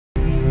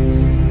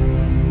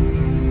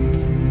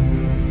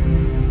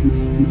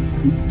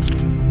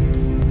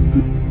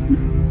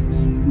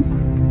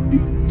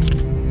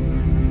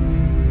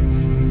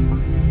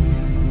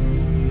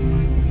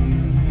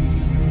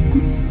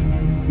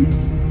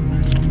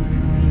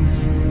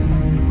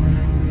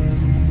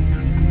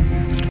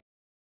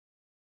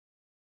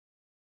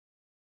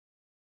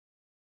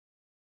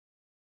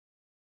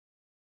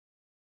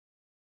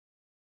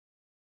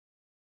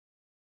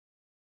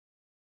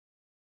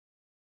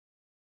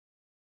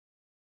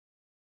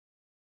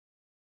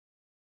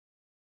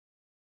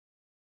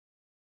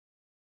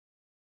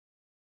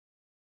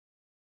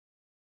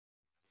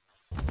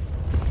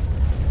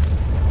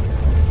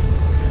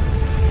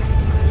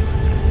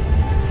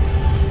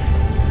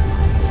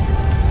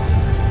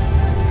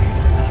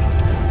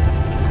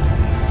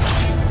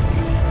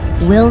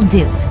Will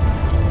do.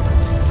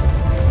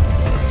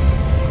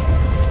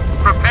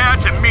 Prepare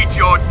to meet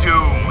your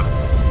doom.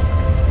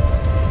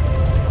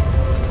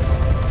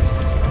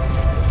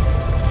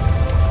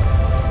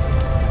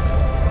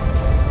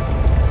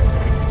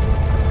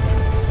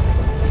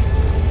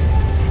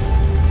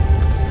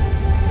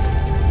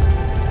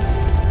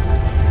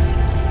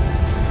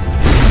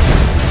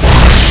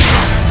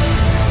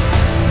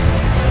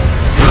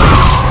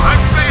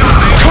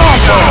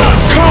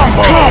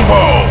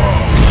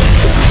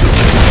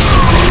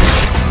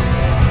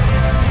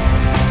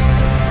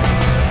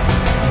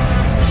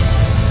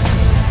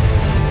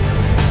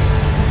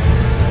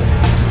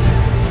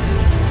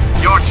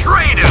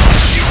 Traitors to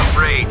human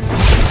race!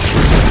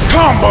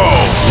 Combo!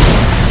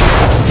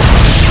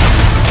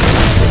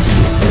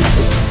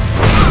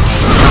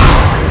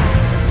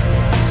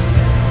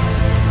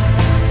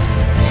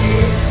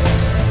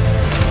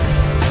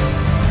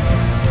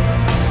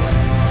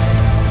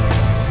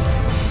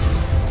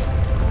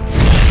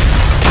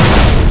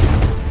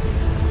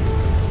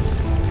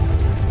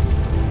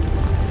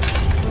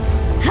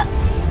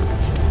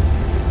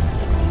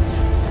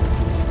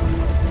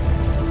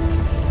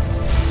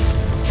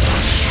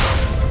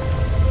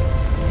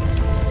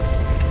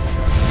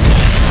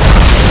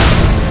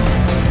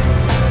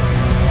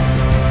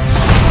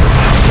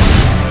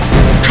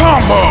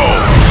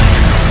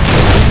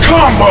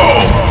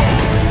 Combo!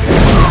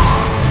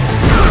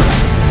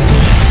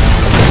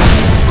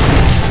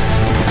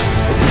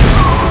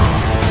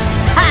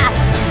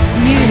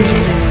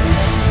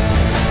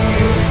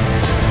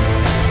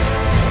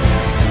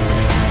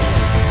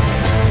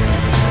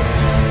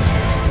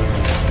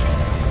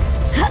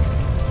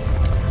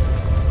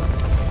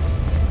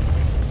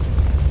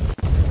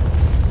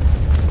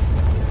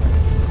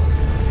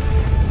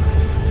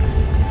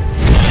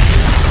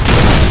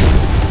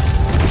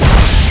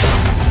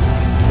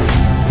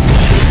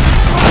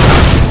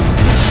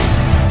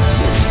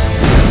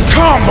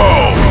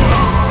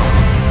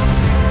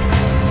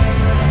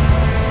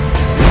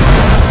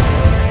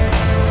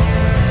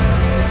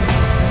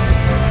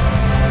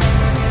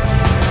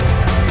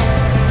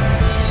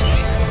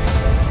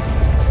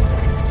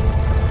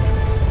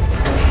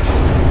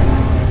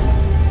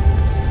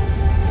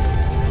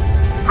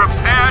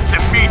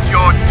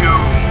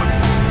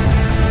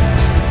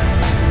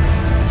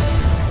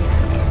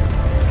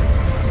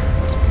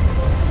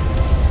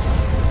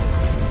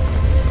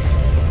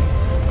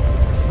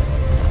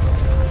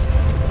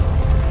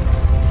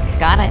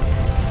 Got it.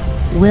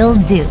 Will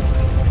do.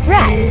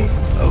 Right.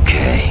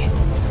 Okay.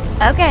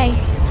 Okay.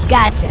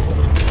 Gotcha.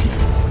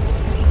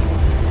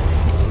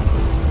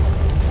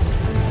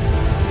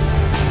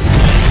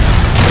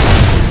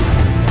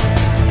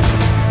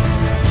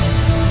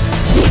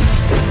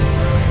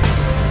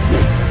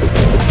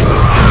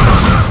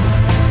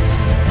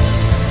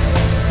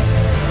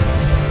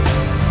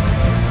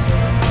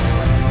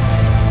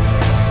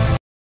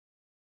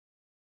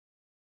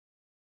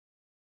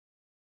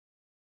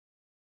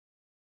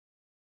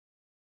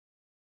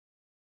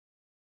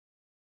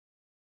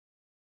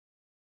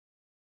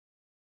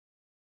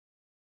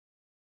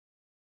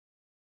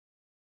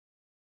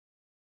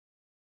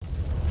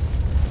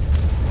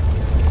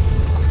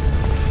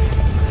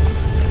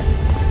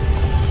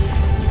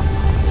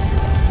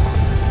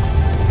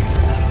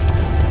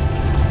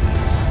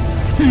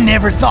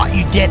 Never thought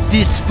you'd get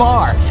this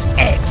far,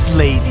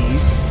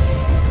 ex-ladies.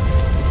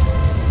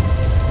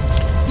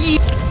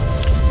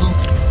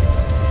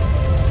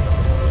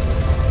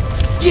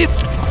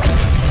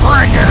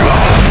 Bring it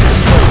on!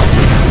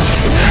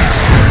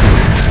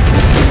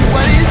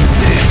 What is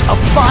this, a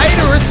fight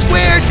or a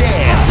square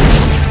dance?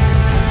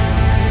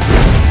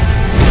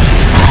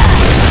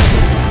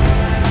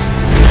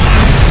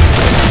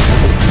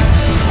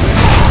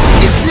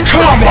 Is this the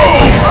best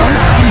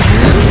Marks can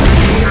do?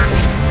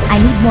 I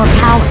need more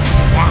power to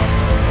do that.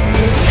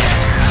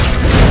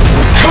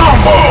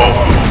 Combo!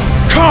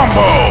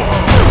 Combo!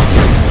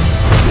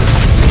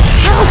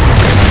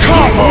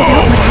 Combo!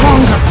 Not much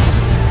longer.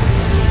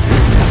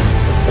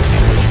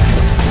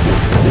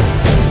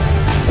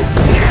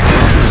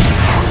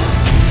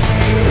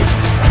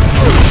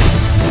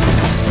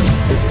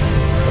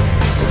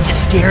 You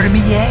scared of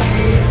me yet?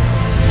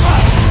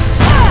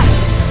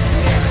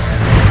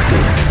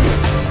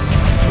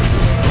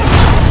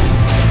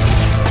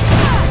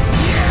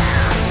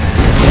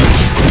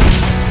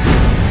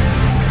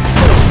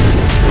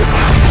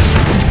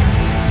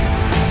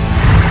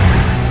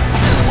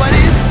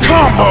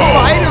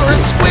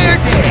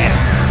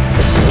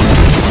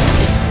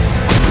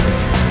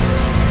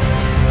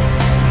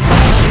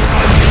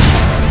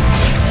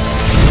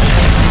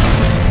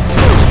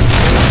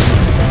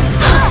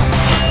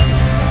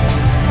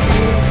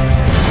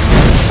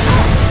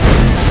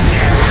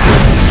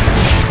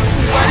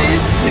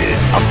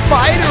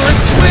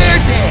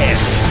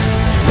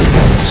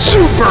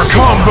 Super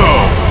combo!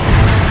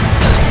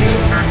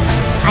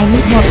 I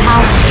need more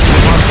power to do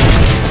this.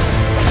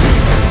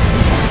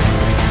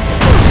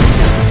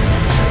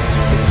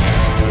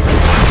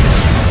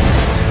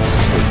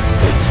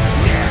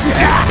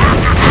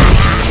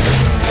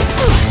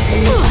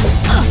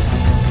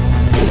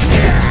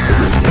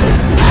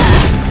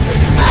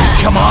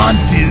 Come on,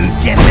 dude,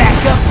 get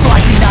back up so I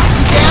can knock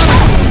you down.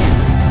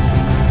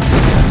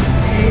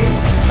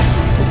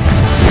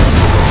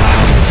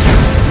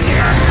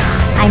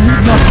 I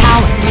need more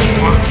power to do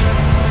that.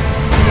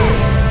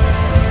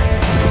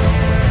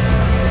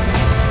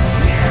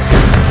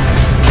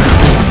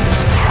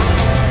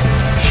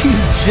 You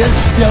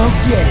just don't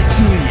get it,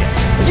 do you?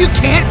 You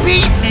can't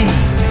beat me!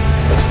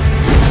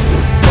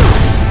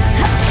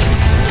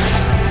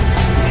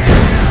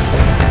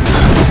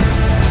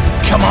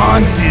 Come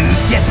on, dude,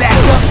 get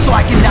back up so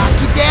I can knock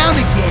you down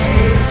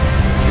again!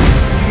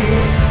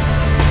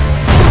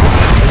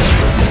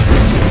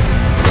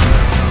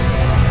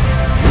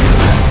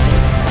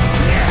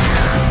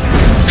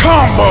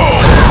 Combo!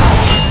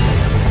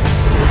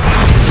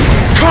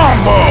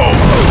 Combo!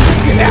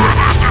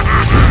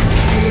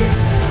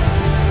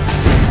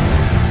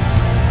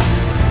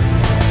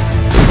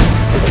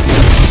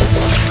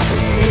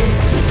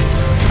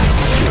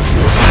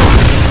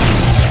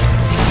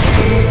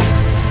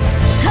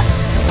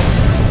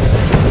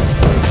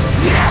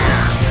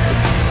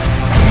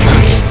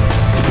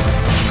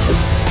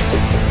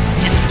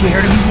 You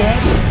scared of me yet?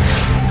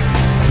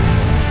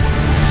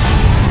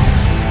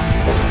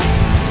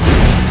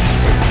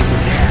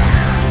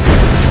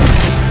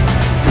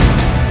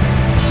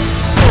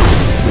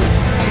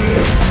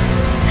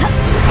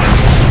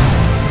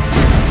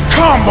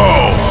 Combo!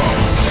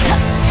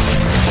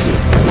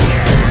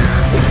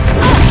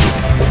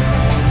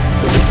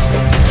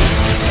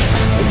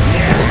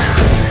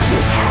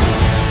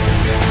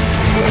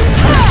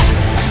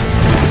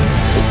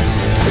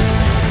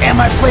 Am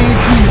I playing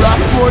too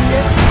rough for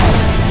you?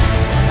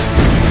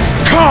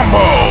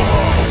 Combo!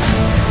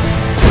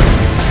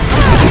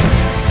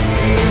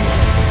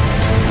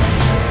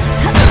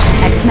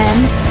 X-Men,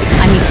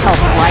 I need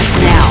help right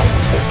now.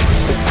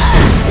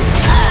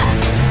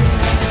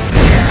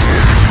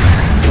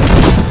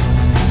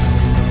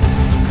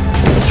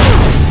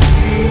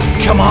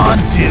 Come on,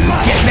 dude,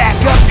 get back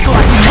up so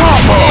I can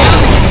combo!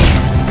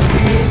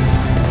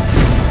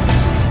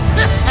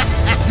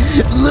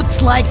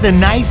 Looks like the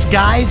nice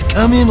guys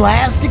come in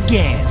last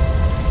again.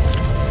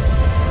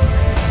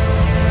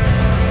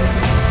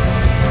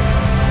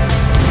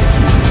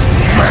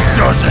 That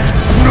does it!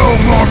 No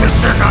more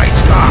Mr.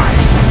 Nice Guy!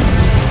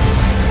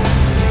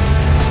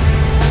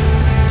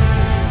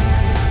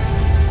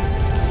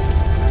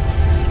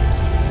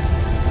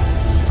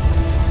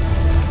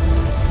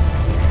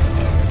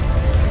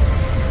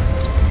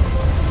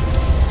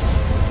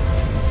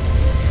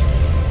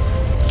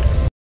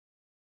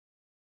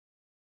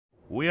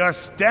 We are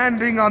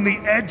standing on the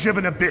edge of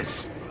an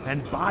abyss,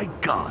 and by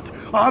God,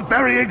 our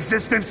very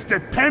existence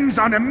depends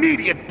on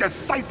immediate,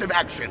 decisive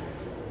action.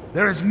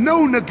 There is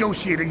no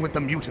negotiating with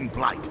the mutant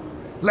blight.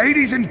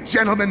 Ladies and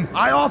gentlemen,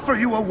 I offer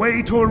you a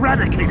way to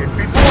eradicate it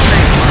before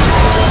they...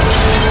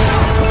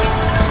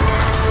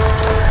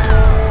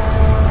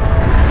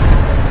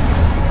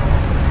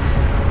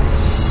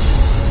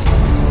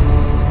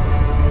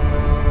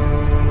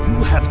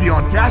 You have the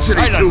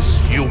audacity Silence,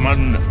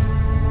 human!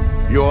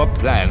 Your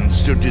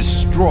plans to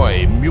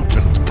destroy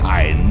mutant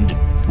kind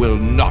will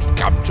not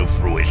come to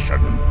fruition.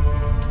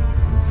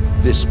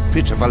 This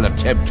pitiful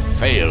attempt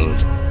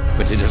failed,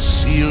 but it has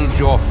sealed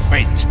your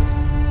fate.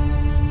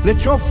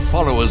 Let your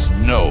followers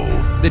know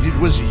that it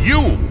was you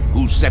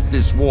who set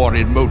this war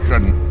in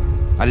motion,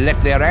 and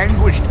let their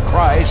anguished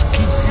cries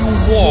keep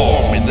you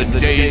warm in the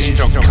days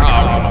to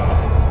come.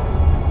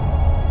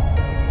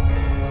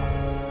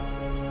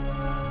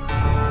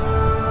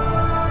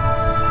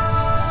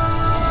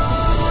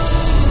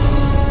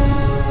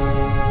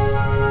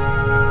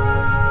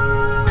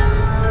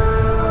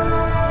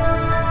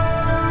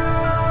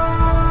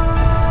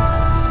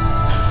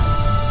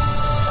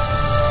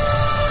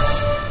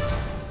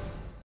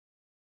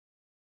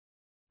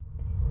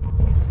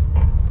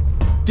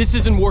 This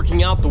isn't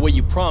working out the way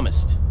you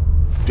promised.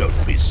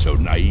 Don't be so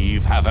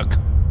naive, Havoc.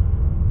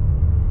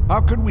 How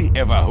can we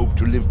ever hope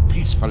to live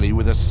peacefully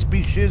with a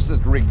species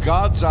that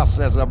regards us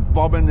as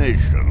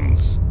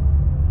abominations?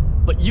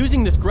 But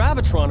using this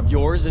gravitron of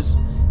yours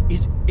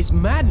is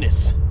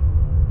madness.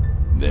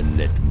 Then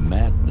let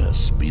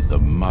madness be the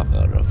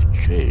mother of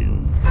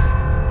change.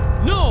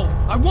 No!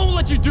 I won't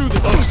let you do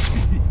this!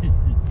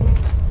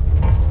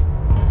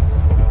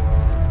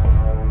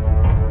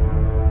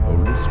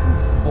 Only through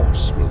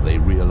force will they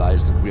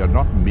realize that we are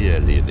not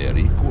merely their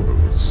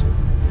equals.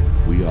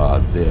 We are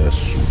their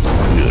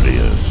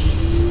superiors.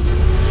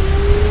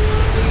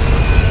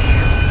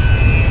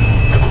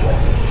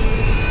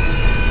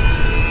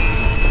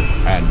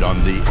 And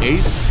on the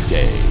 8th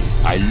day,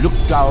 I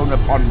looked down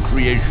upon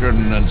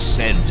creation and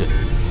said,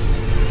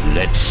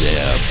 "Let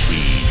there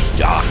be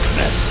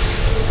darkness."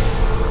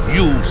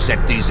 You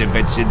set these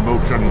events in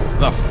motion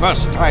the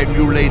first time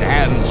you laid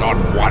hands on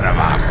one of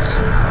us.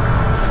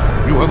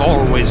 You have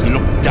always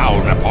looked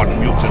down upon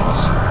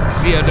mutants,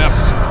 feared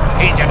us,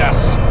 hated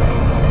us.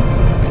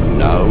 And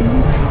now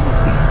you shall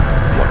reap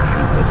what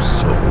you have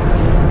sown.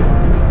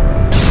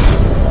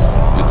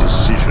 The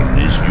decision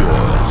is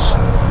yours.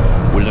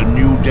 Will a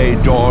new day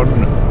dawn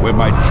where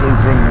my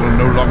children will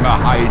no longer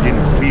hide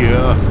in fear,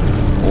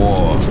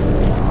 or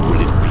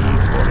will it be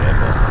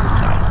forever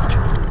night?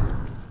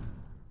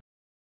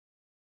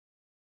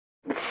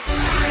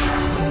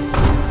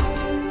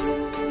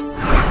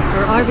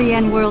 For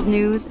RVN World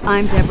News,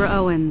 I'm Deborah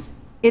Owens.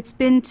 It's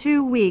been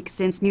 2 weeks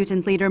since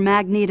mutant leader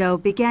Magneto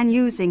began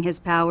using his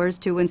powers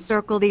to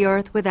encircle the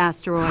Earth with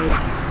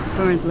asteroids.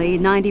 Currently,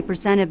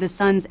 90% of the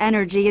sun's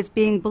energy is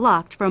being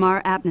blocked from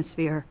our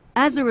atmosphere.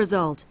 As a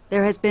result,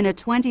 there has been a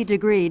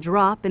 20-degree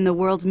drop in the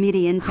world's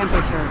median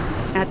temperature.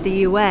 At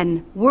the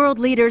UN, world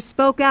leaders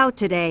spoke out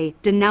today,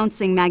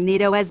 denouncing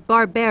Magneto as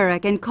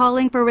barbaric and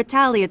calling for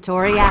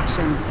retaliatory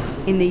action.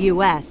 In the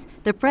US,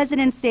 the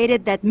president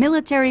stated that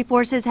military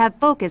forces have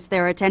focused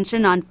their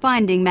attention on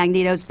finding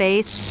Magneto's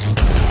base.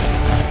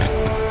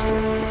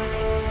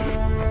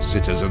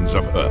 Citizens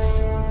of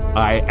Earth,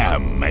 I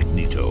am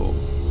Magneto.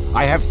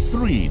 I have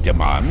 3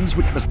 demands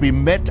which must be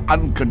met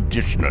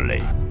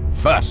unconditionally.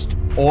 First,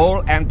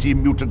 all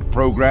anti-mutant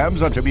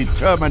programs are to be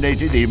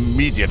terminated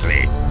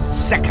immediately.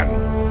 Second,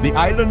 the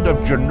island of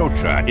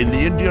Genosha in the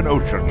Indian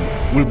Ocean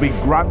will be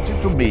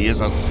granted to me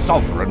as a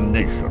sovereign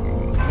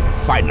nation.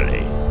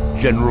 Finally,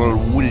 General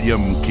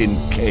William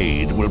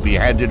Kincaid will be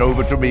handed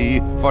over to me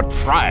for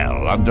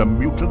trial under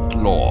mutant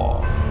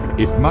law.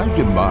 If my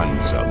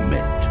demands are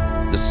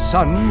met, the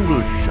sun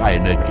will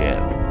shine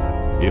again.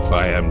 If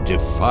I am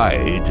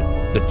defied,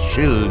 the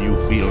chill you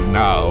feel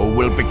now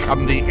will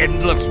become the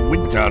endless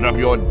winter of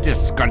your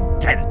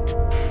discontent.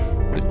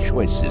 The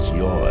choice is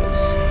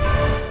yours.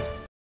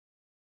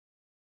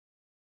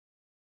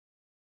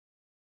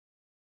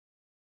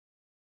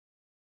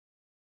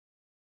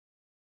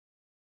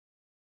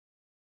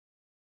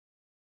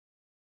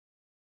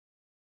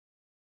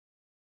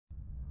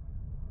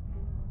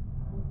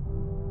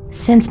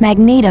 Since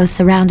Magneto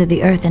surrounded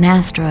the Earth and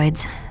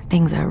asteroids,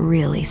 things are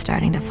really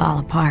starting to fall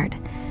apart.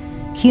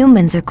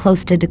 Humans are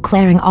close to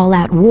declaring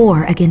all-out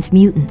war against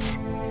mutants.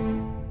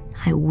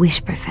 I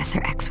wish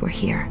Professor X were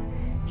here.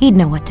 He'd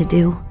know what to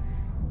do.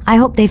 I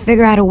hope they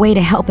figure out a way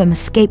to help him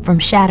escape from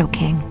Shadow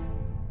King.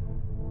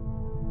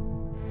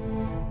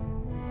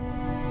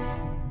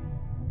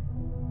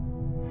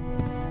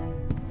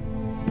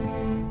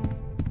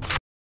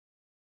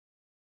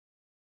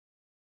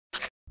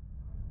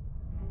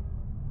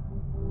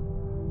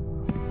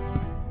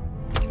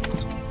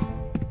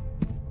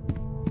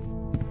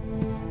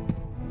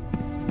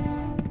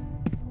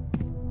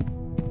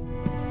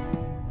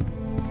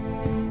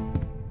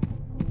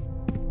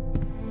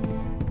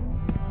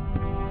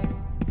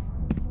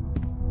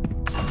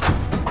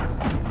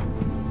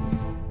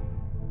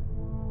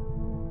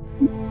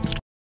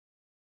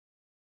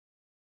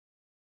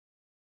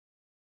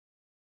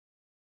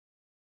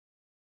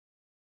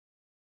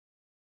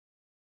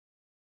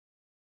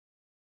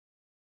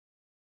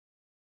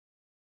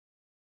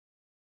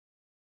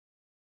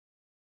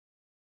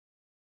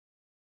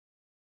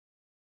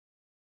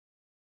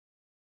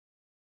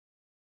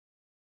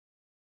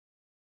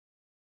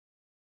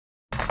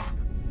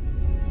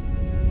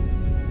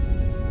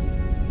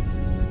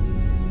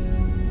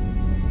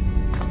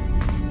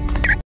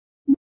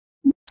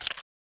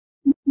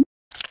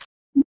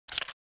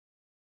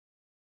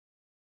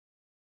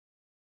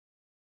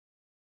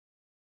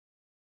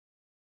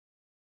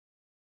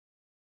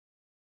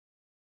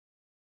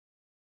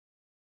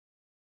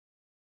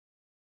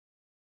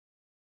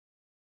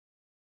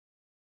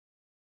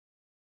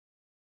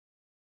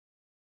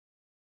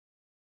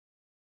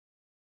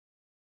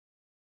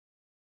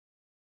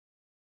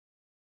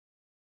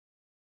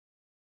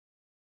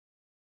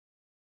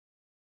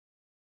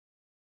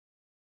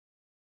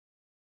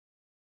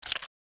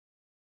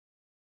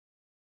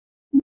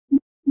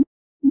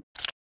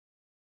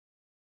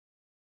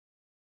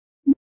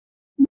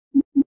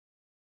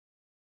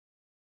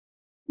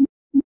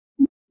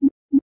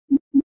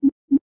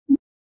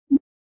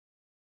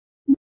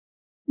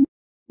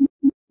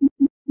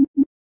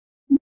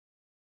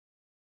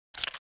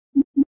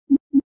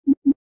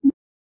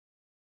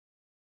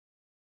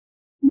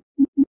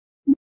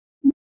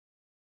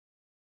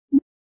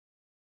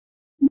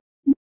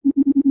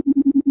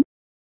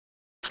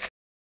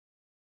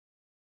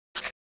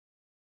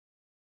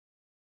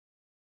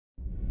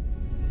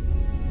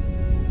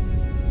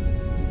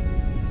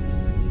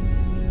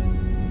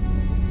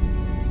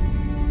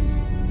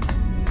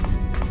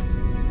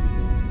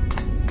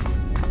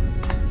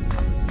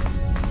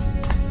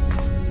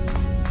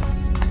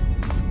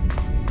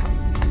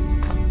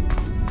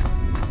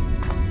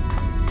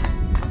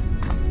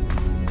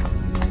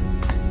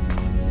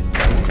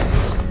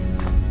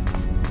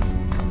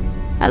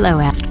 Hello,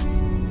 Al.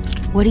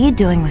 What are you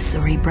doing with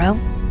Cerebro?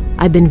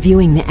 I've been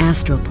viewing the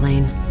astral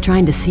plane,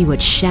 trying to see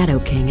what Shadow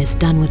King has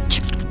done with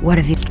What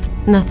have you...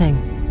 Nothing.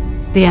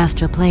 The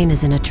astral plane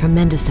is in a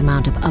tremendous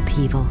amount of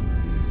upheaval.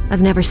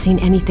 I've never seen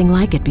anything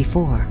like it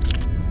before.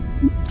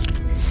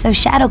 So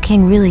Shadow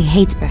King really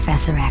hates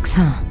Professor X,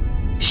 huh?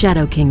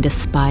 Shadow King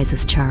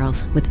despises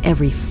Charles with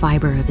every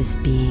fiber of his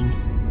being.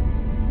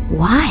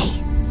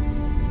 Why?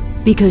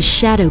 Because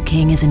Shadow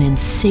King is an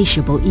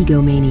insatiable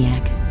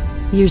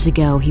egomaniac. Years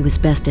ago, he was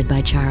bested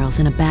by Charles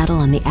in a battle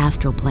on the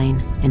astral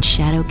plane, and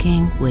Shadow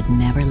King would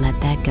never let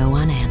that go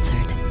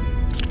unanswered.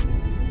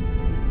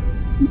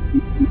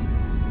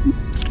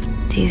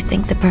 Do you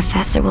think the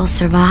Professor will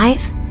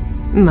survive?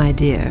 My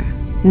dear,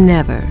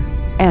 never,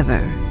 ever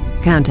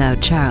count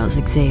out Charles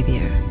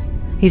Xavier.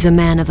 He's a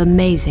man of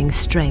amazing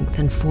strength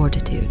and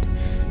fortitude.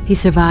 He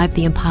survived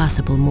the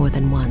impossible more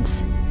than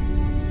once.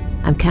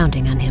 I'm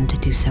counting on him to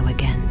do so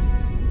again.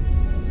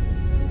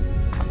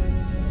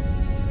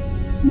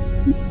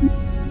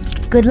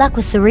 Good luck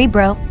with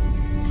Cerebro.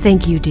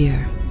 Thank you,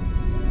 dear.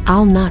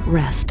 I'll not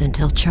rest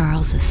until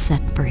Charles is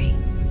set free.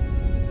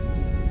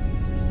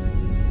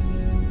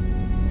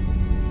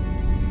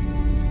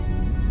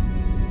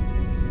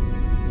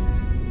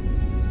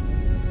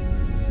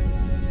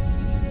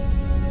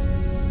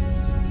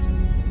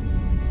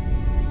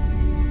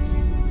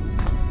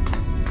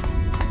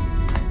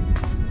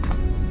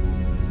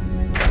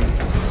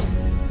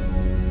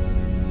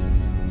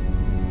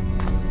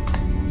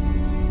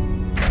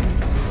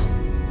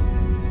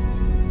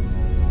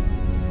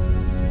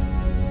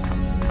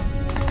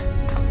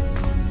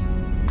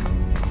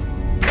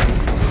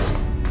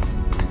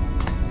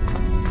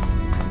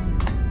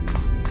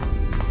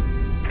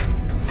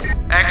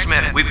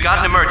 X-Men, we've got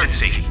an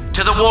emergency.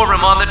 To the war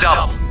room on the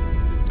double.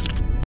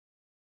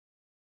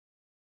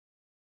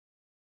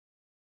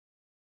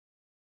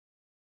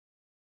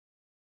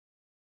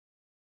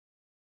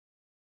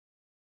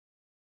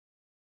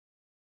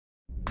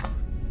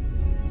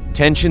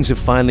 Tensions have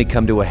finally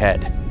come to a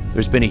head.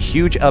 There's been a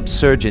huge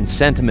upsurge in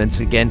sentiments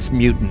against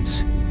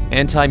mutants.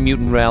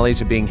 Anti-mutant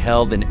rallies are being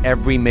held in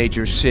every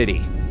major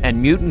city,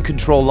 and mutant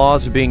control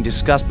laws are being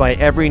discussed by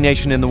every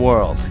nation in the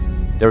world.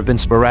 There have been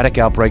sporadic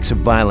outbreaks of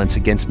violence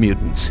against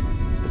mutants,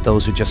 but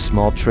those are just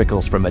small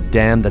trickles from a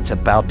dam that's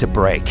about to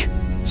break.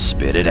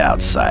 Spit it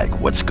out, Psych.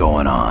 What's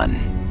going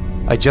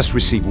on? I just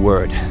received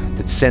word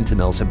that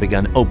Sentinels have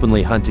begun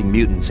openly hunting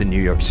mutants in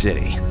New York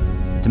City.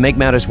 To make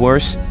matters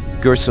worse,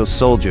 Gurso's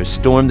soldiers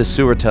stormed the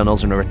sewer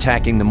tunnels and are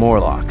attacking the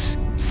Morlocks.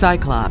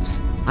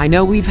 Cyclops, I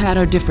know we've had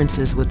our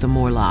differences with the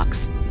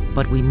Morlocks,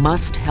 but we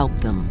must help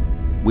them.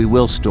 We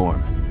will,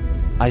 Storm.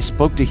 I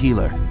spoke to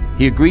Healer.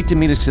 He agreed to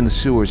meet us in the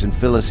sewers and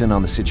fill us in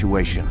on the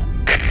situation.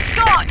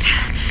 Scott!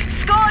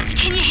 Scott,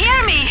 can you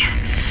hear me?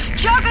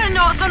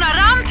 Juggernaut's on a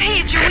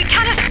rampage and we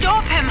can't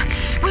stop him.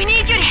 We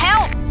need your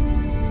help.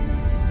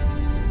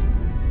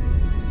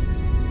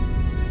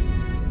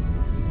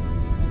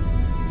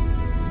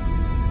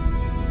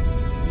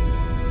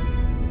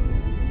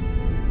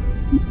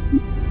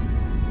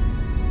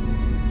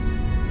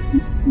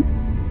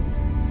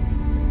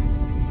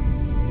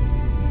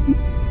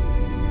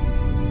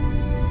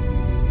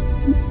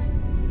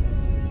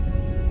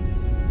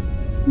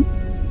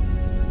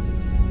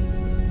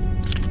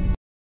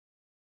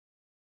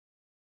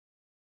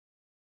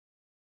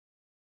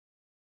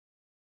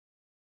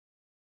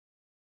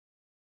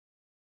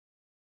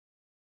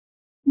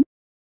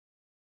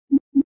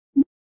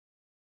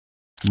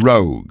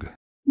 Rogue.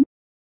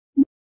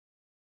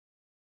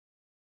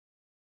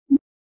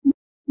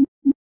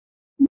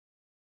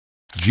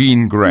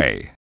 Jean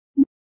Grey.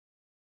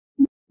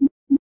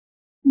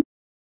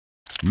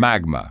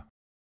 Magma.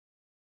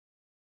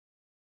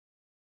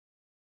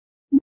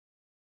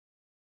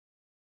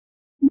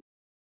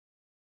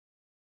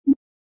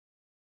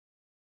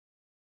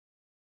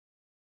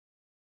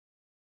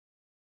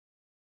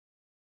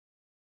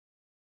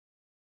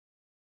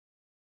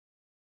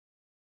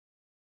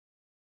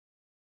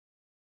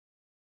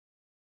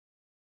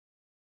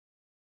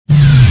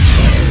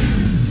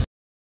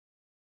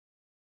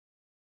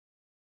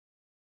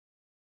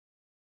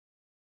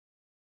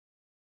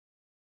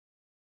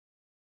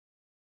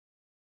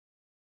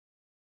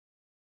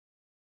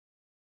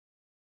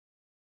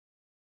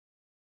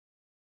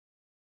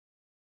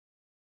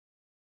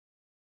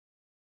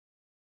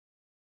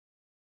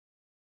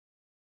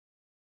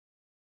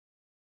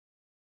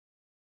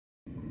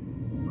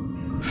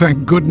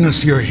 Thank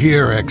goodness you're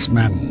here,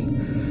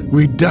 X-Men.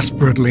 We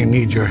desperately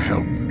need your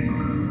help.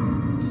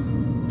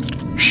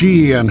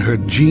 She and her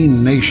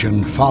Gene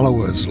Nation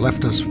followers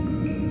left us.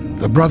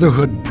 The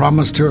Brotherhood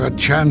promised her a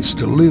chance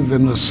to live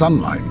in the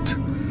sunlight,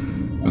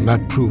 and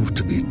that proved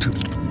to be true.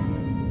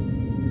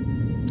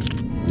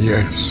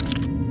 Yes.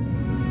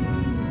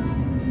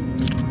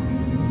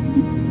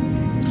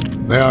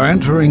 They are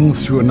entering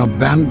through an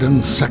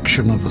abandoned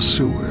section of the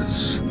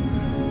sewers.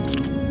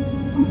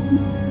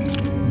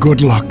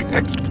 Good luck,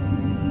 X.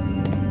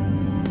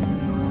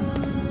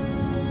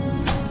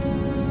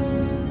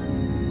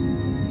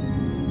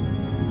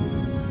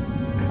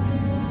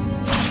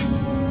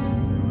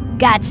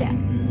 Gotcha.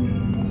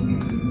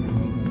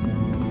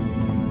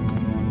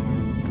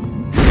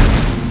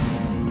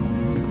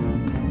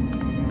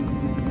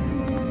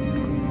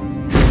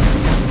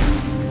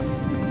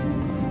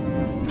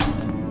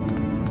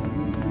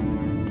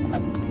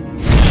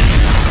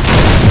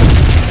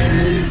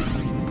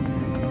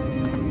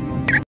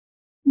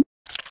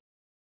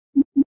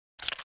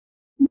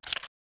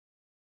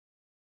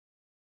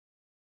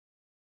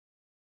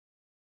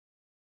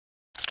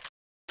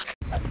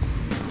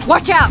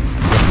 Watch out!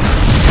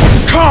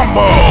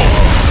 Combo!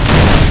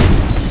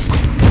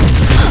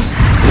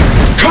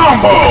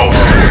 Combo!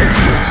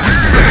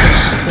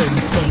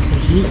 Couldn't take the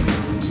heat.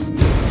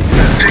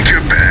 Think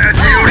you're bad,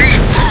 beauty?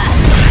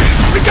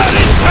 We got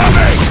it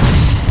coming!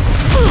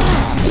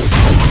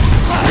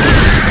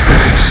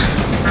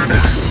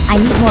 I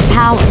need more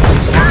power to do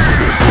that.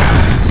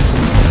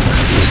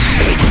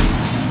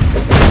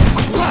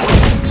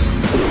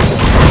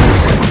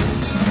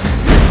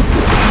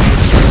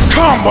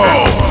 Combo!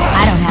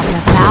 I don't have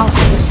enough power.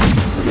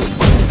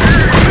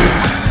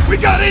 We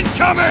got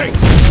incoming!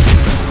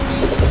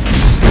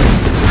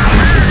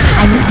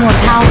 I need more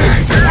power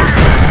to do that.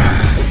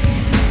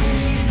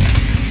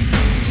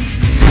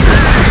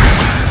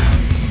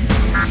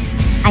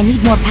 I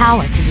need more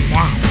power to do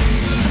that.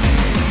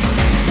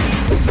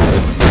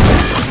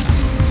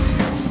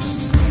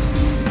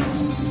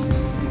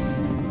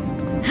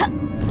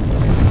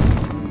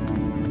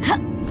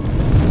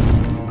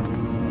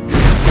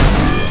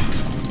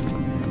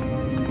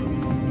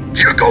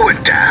 You're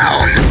going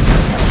down!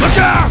 Look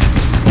out!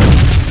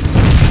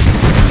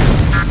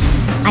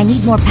 I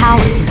need more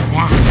power to do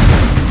that.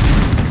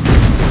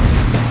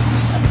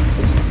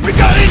 We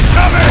got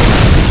incoming!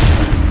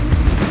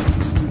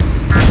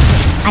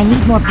 I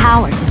need more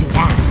power to do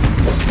that.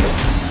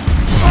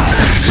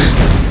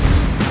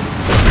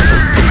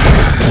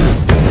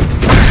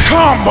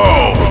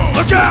 Combo!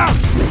 Look out!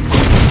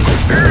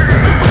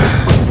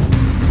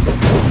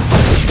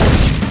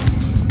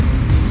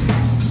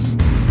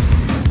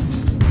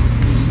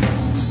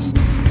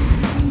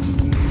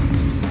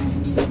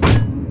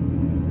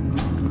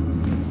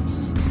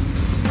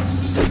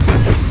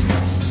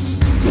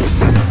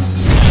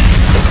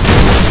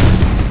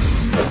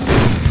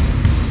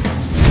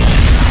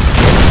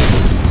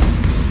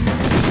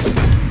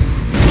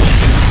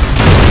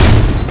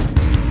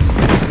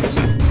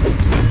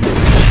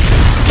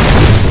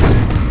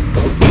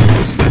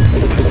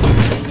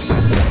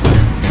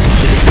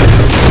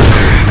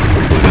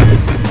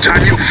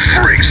 Time you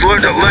freaks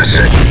learned a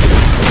lesson!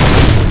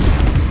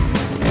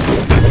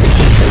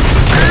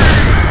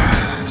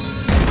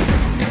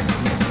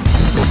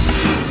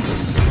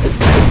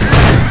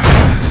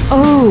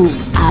 Oh,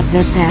 I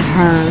bet that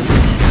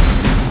hurt.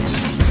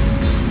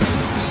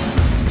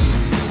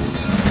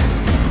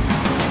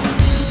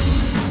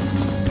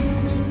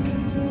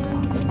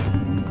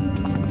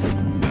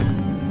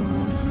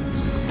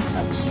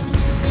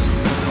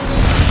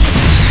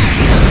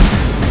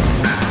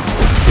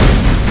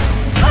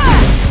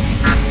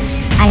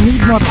 I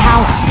need more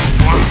power to do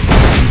that.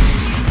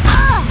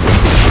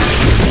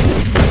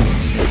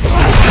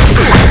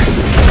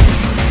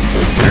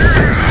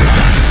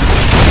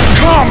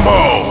 Combo!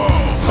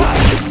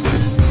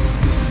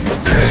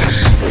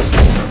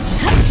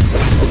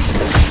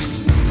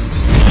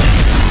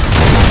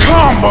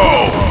 Combo!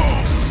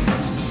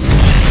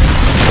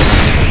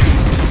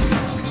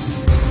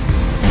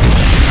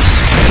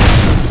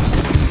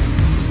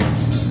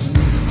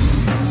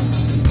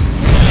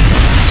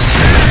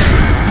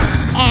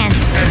 And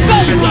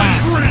stay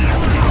down.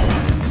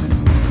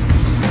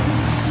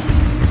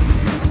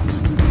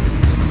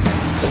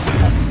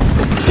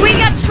 We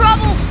got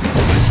trouble!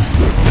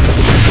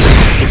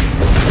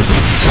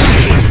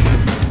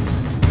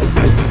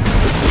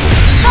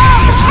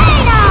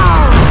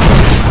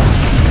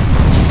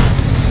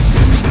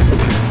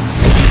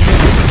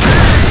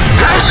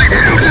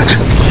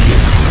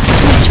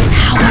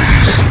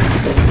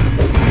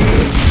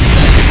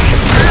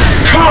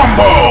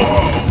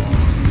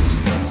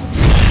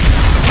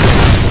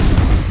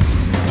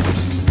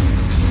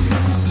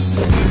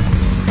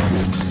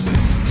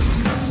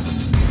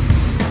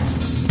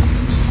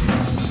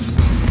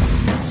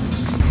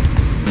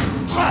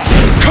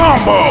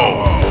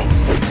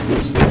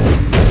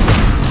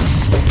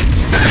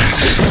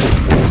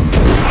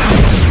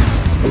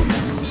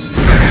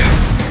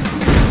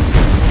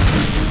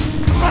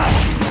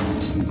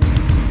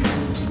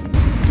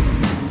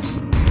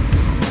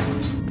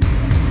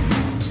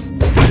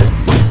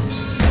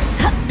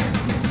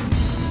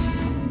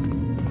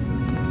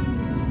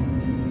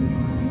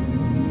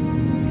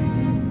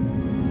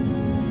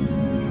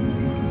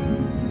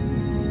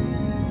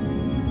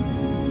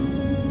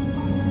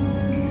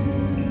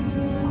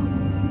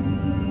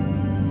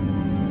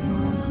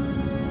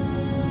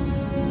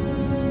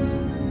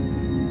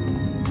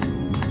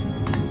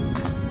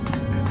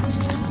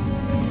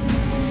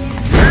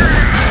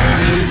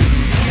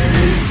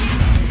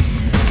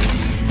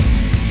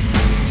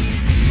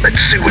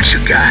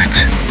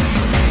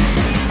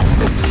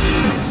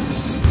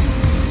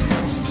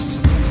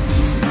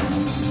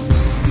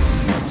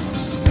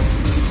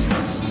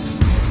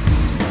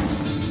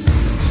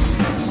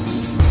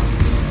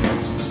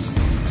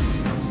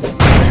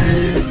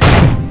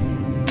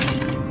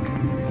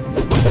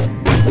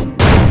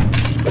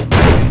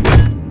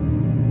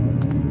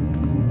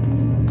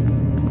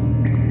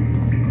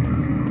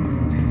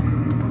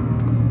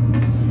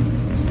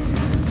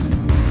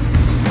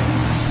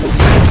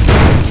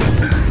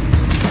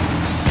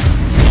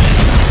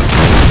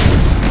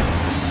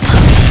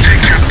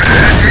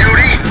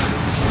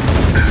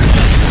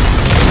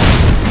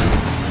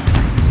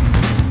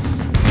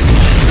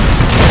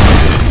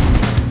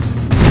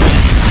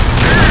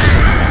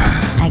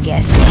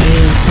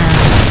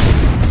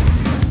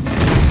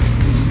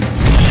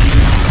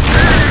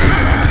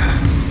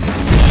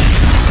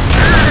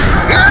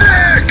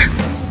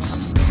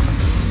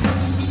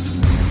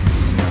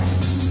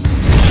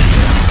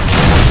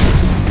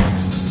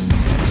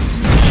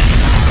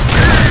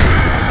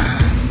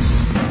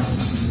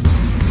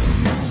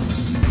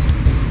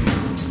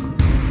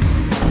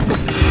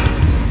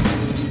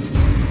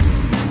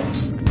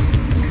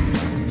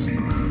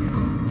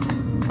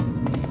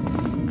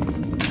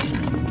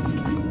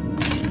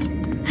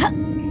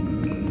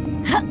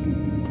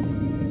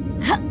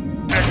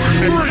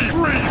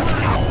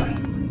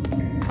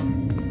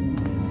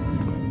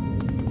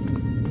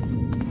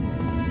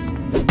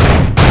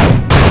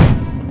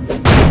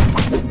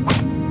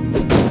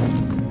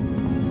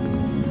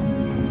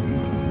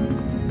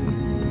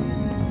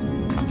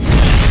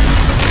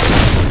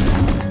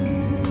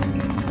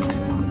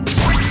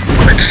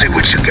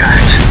 what you got.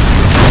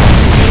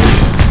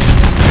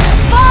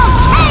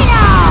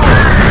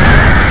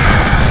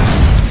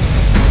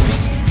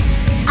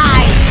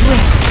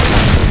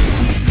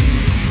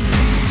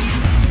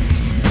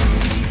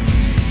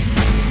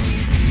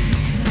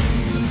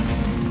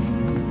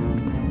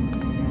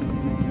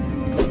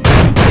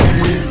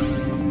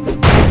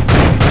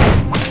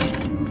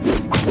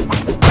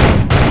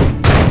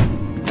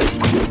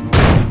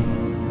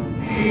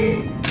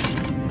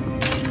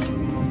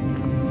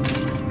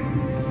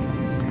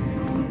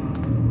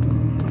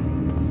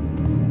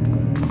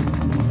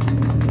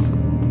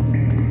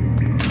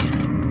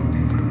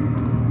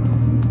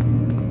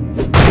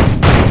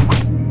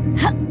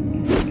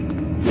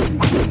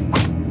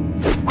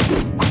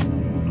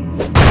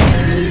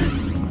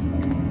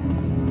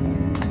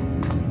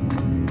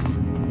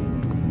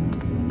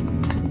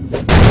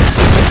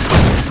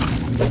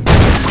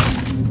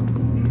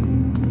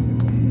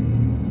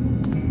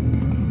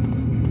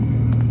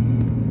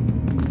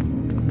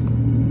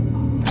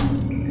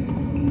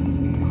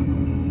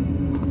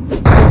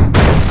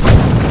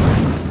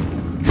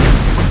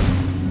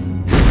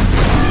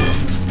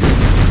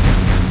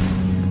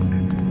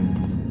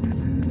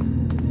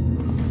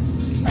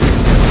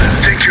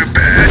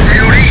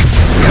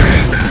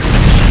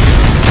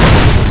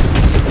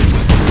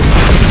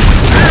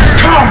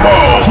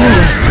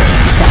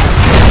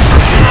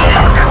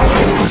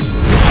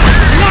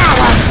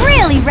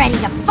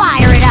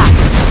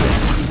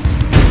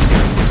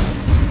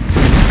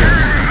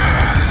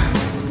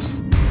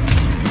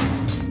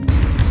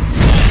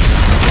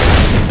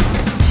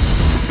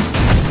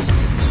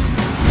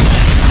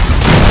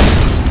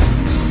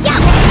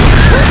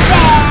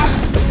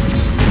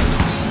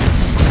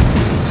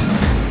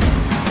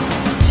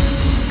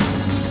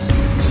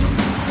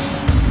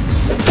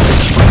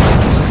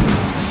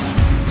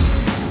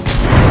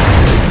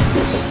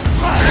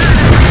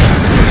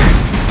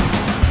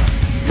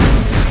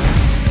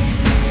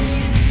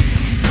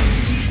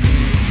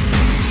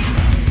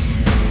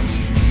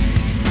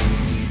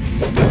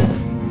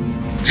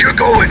 You're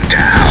going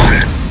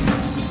down!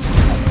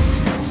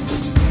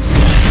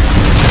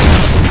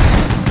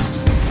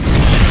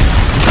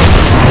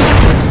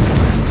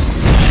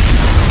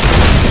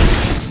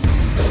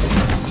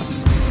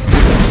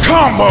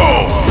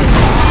 Combo!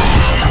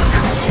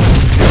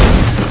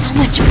 So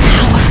much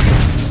power.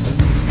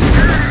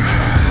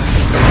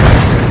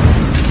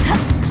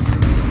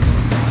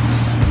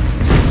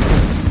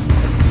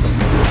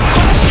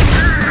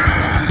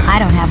 I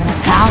don't have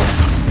enough power.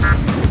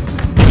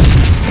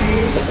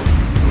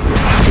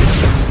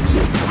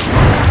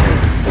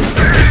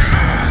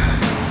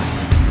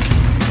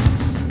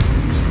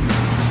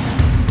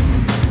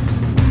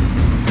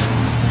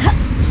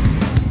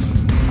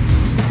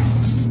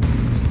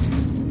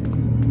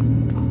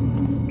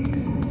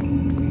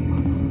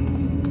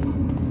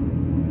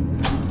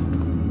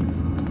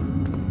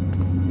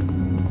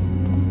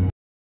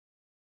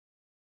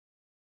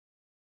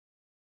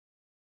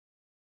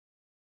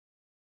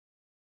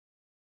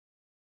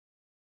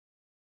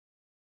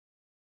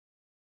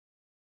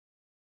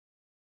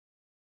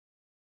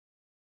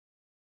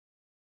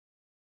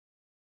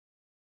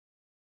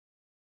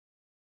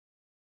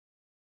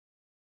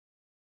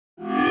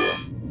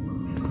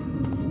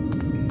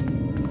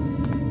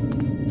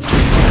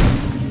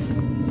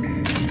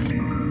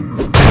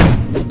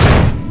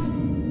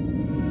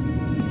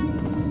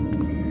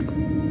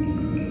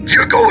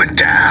 You're going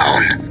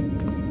down!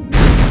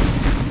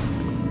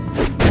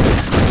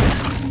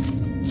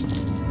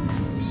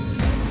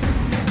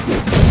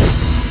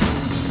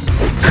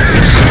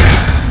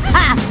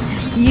 Ha!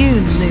 You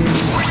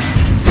lose.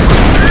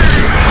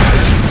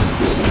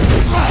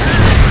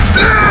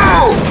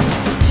 No!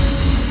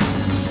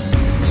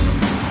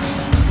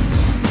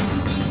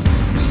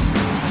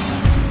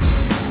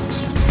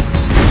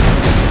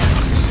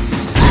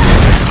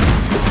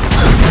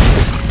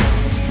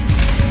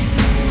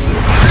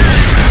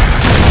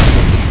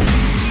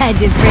 I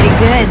did pretty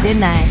good,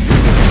 didn't I?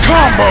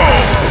 Combo!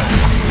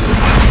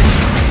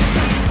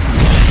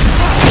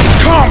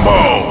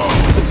 Combo!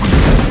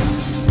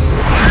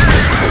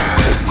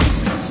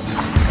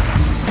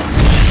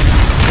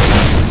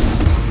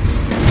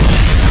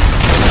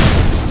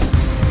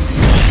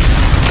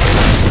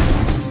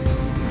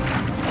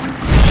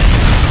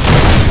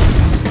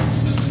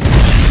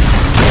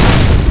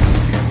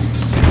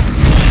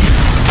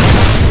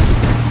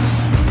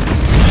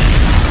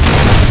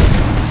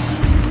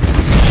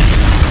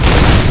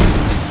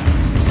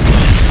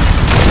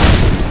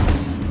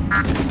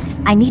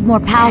 I need more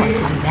power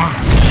to do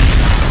that.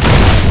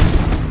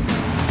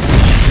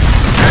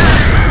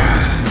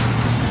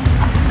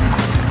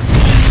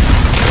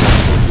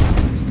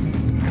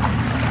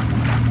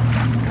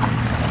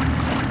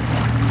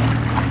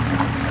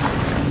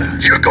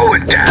 You're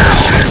going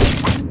down!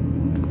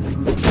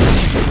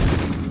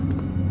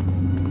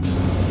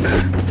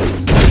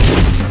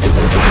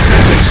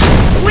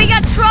 We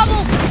got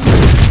trouble!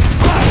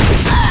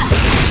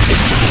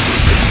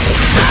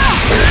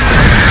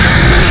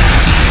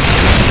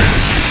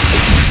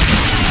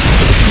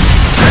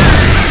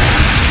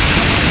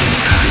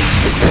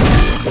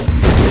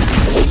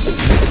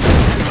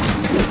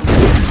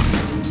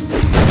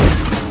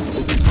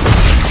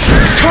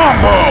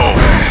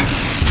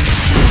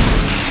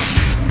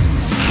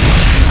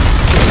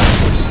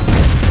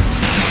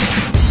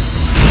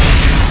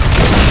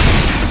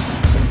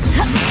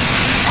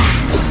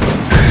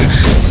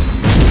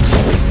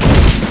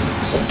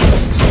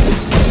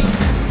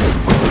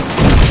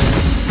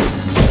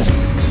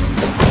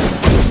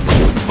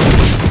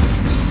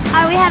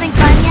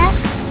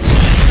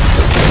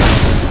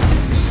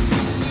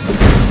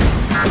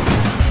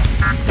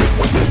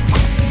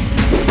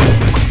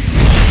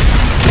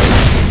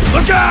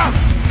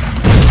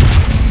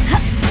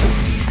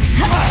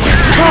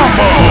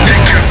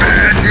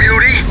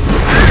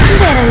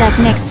 Better luck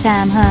next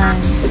time, hon.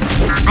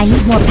 I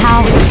need more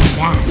power to do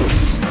that.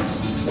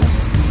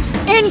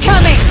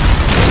 Incoming!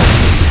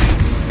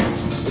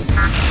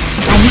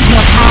 I need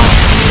more power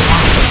to do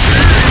that.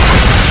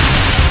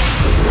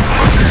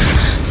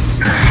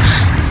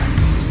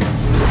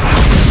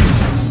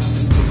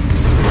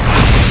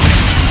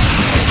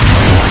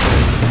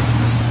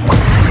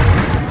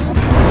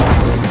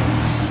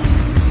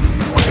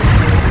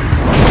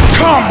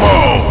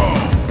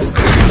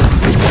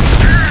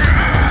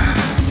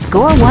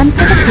 Score one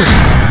for the good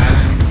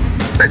guys.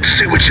 Let's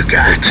see what you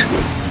got.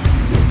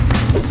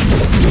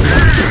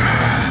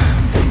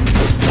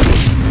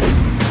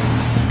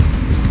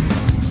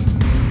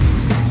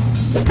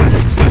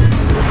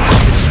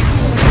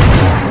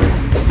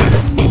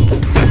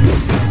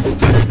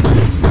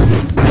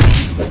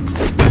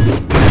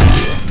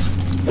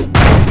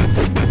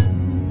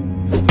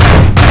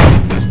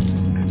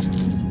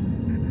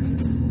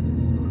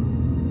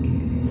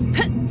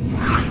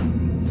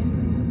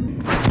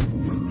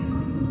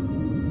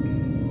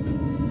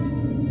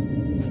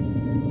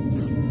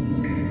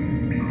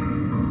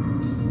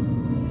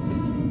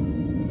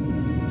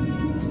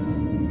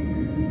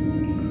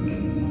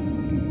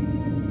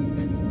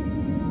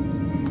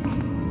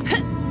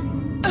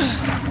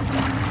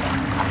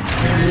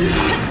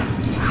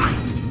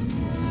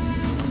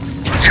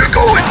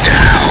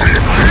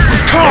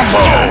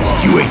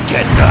 You ain't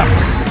getting up.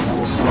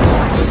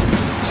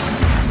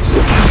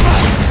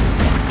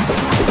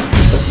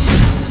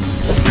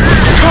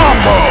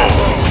 Combo!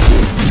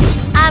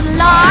 I'm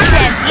Lord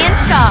and in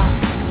charge.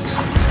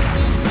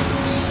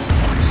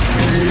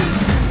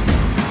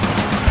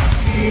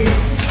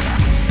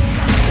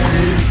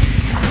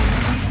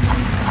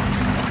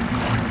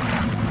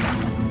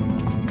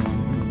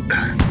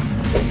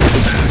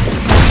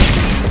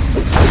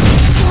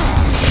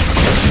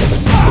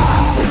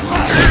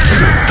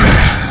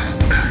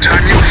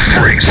 Time you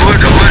freaks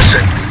learned a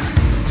lesson.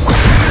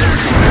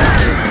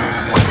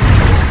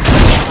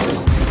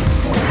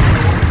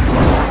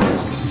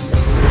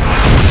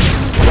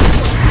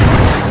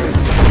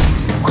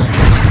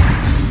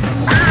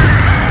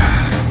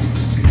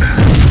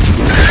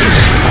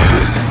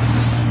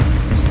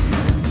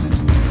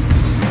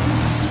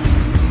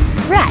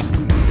 Right.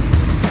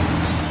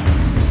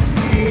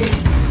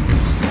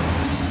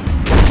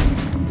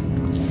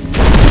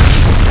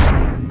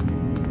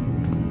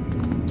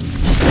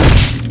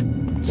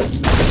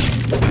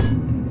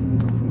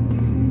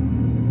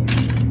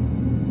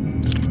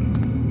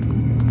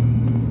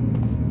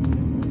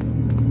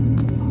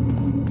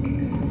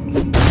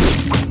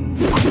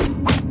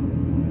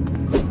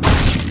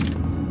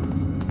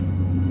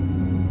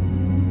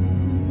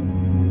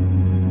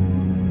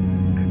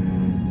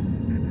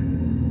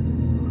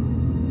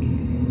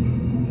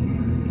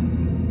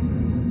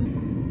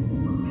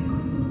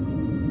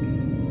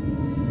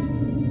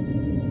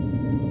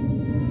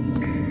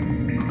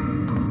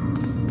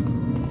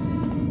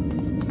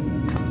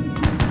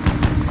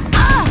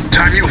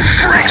 Time you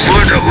freaks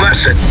learned a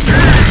lesson.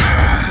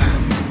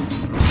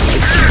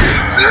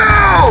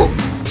 No!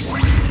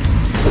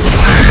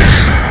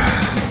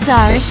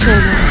 Sorry,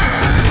 sugar.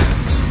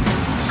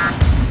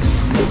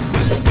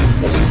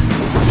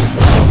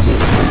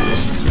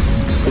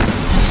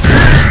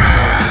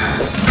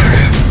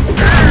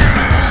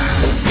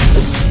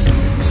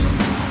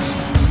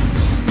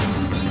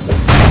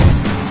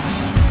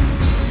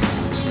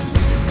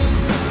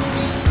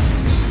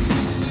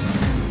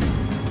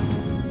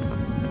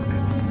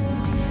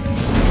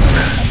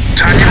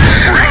 Time you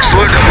freaks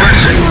learned a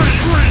lesson.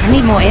 I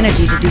need more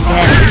energy to do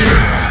that.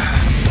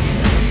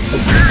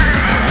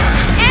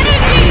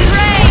 Energy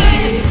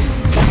drain!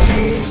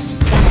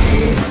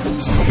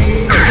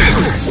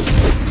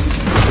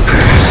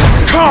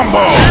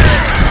 Combo!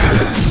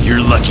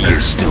 You're lucky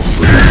you're still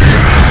moving.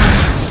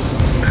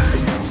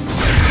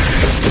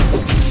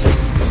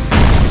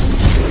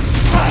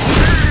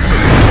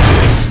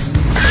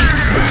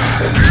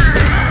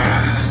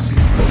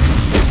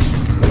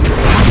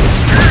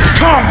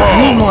 Combo!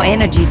 I need more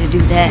energy to do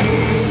that.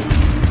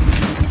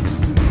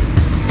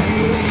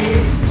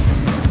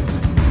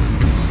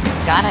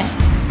 Got it.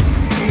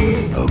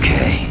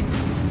 Okay.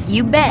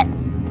 You bet.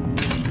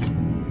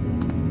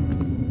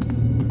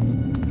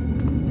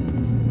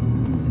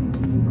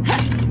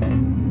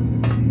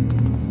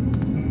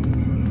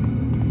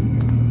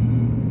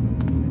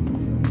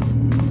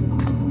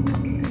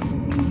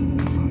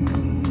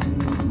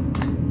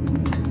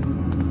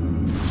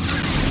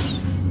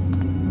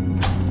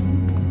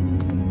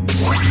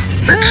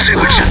 Let's see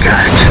what you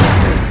got.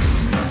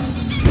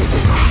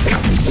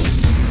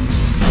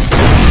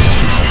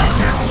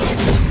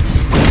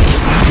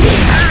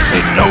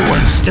 Ain't no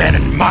one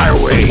standing in my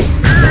way.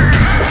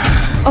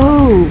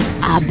 Oh,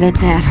 I bet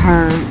that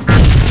hurt.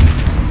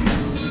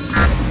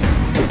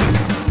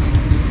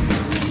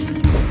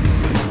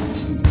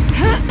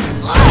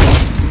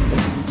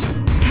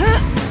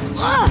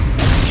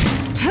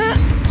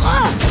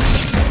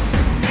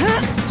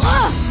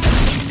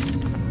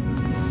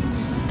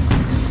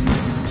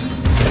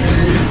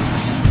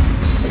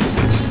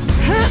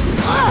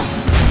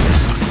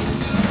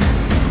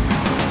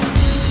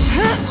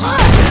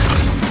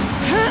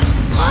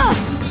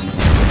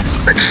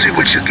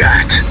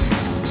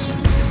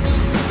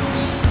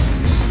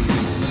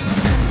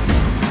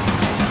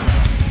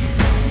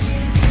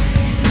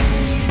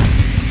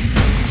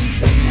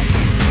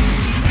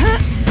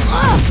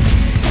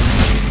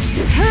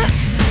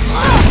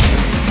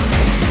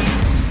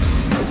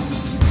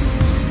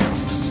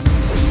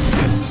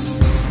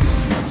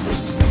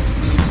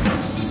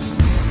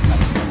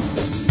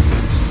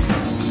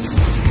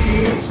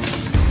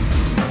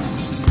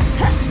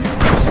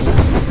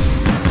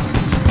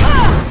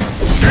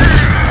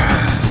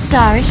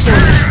 Sorry, sugar.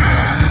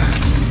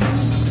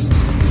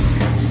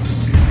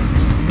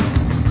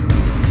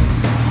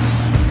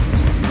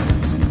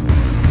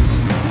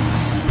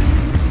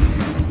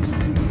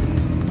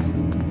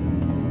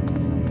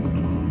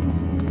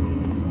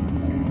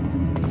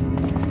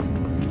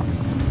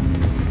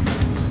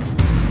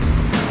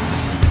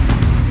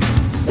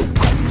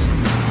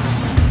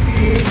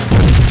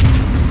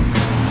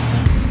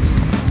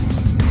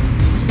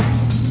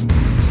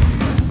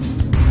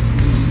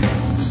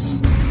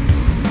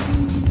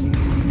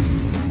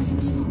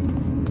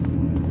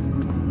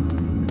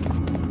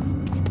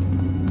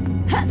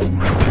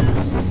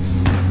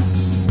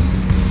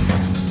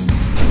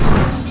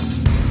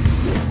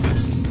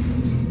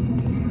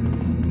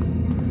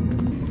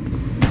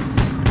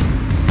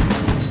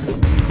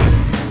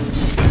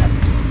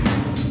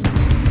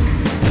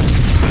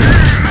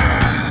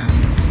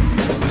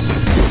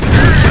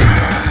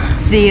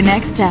 See you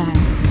next time.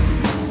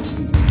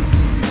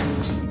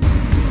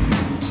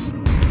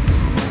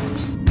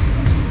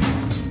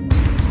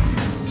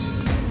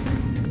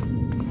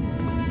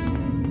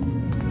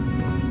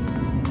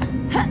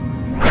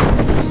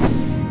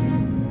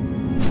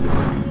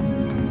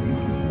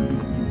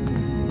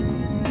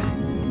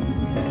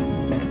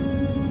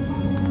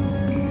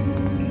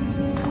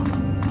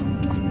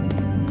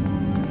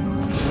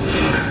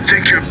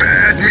 Think you're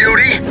bad,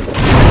 Mutie?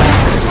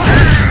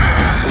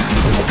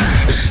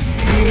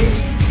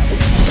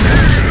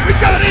 We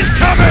got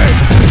incoming!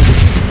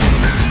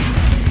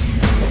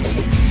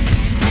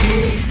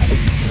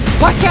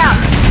 Watch out!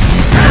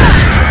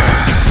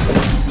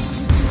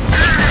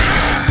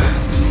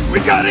 We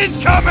got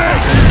incoming!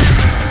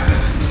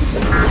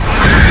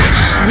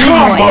 I need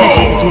more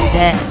energy to do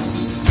that.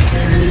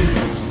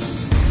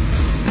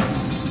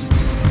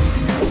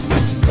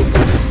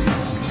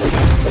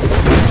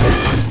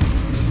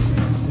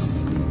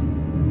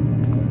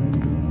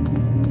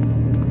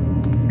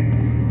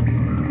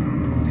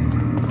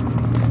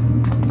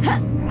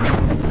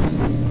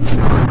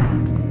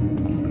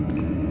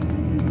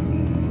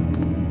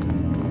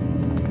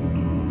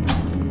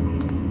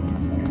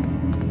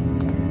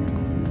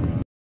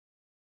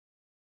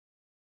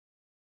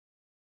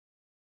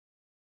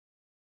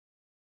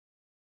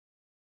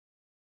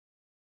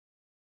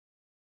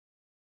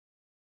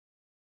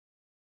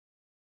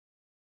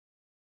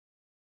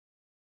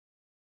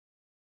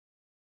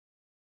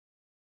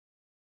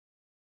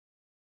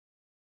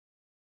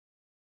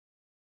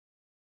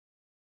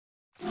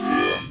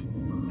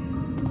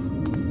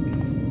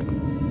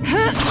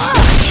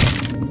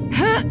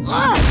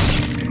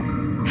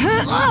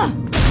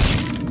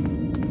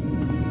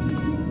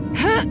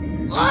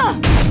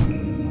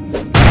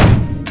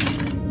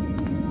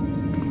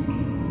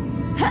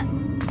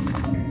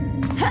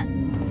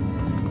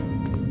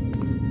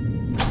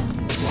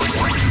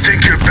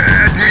 Think you're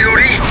bad,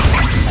 Mutie?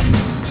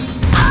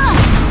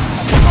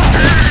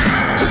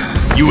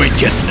 You ain't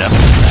getting up to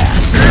that.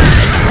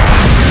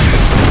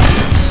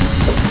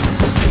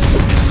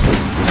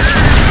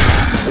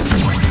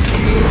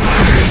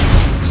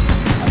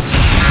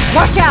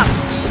 Watch out!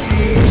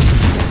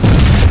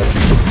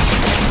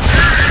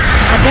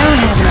 I don't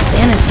have enough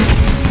energy.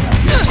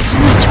 So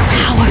much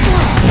power.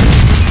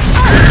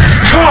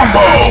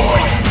 Combo!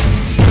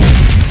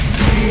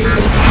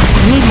 I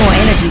need more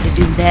energy to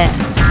do that.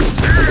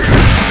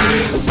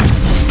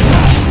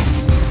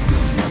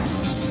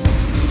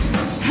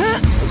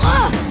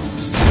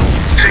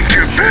 Think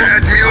you're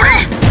bad,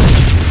 Mutie?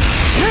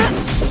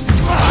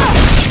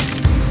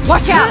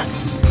 Watch out!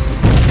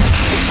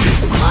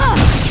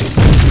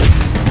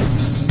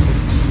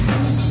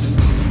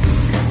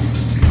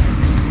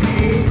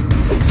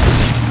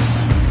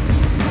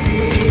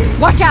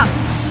 Watch out!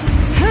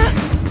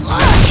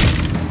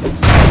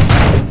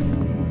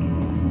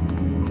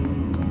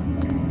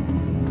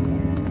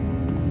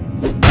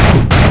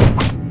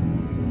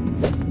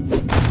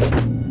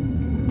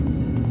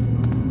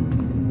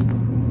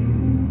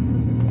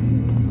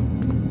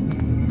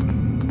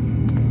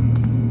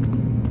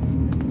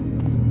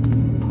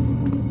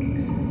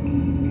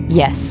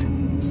 Yes.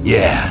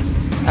 Yeah.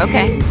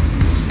 Okay.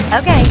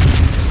 Okay.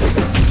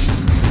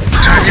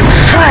 Time you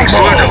freaks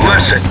learn a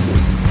lesson.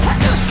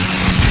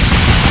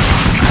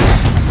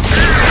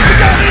 We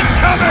got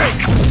incoming!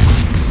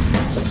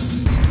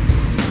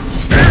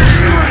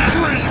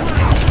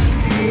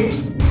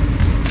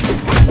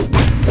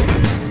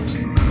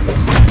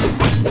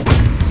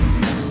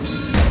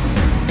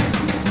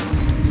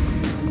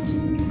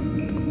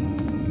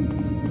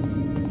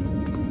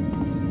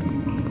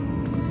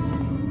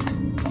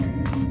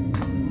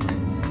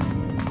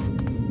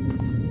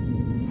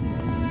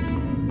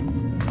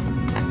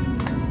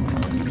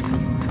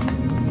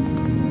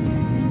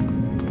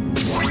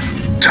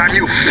 Time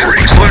you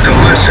freaks learn a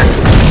lesson.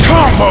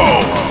 Combo!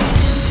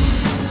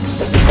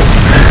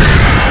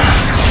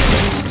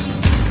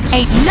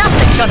 Ain't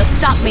nothing gonna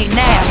stop me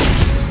now!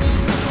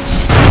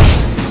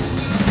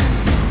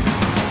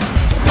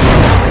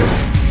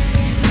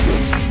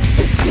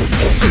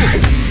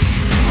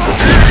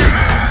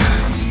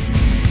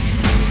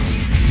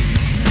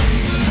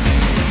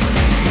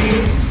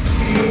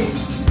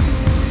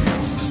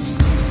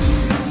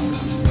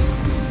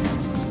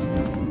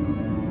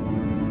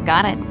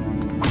 Got it.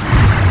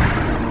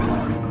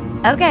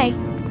 Okay.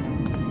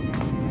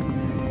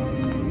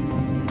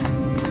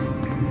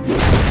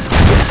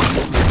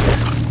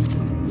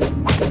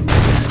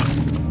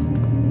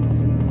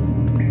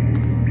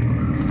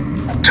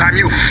 Time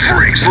you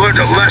freaks learned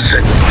a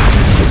lesson.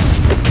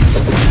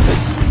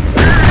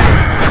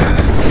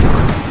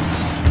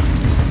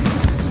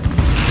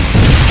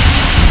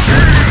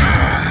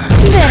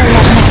 Better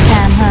luck next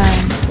time,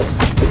 hun.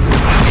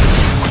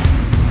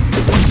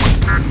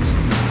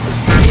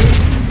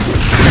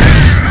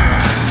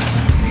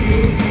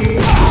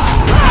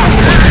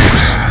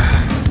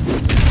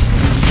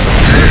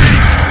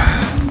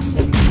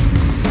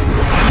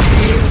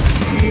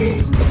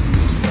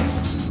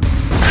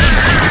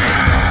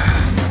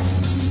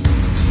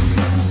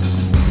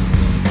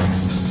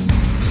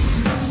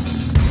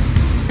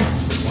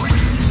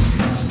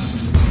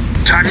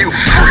 Time you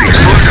freaks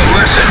learned a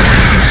lesson.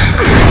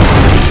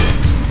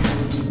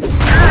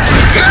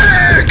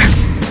 Medic!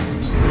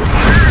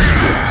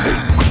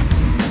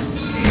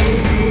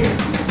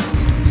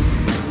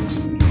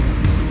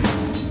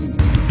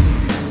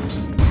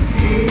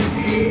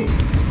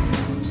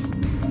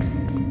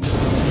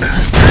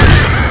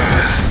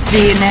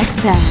 See you next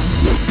time.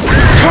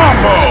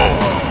 Combo!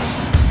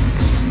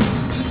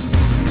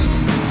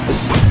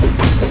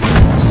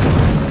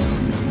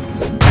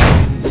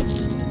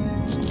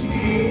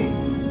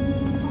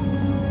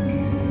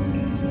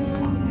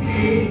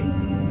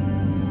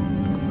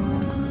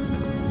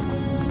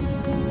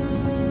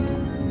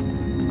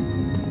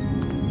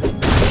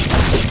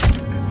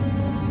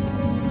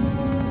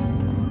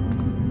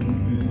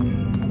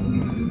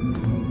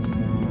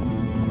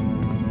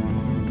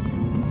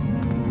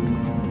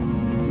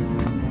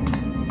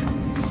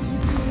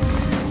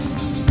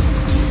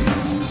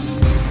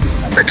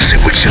 Let's see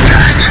what you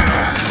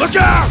got. Look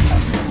out!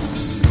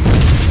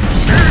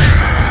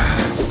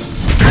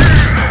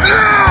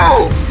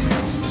 No!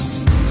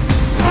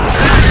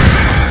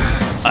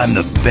 I'm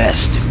the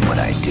best at what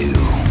I do.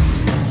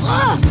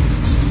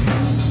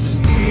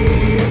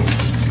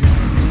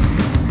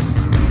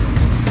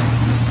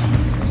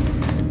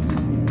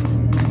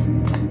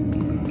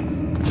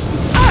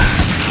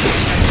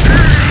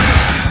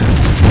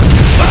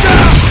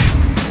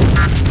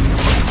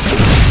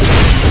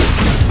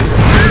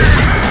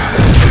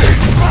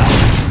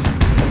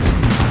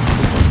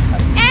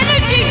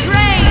 Energy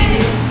drain!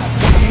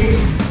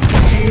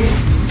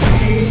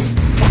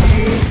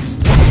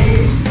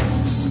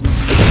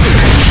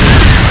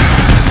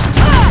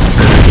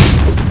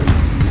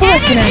 What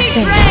can I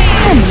say?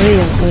 I'm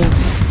real good.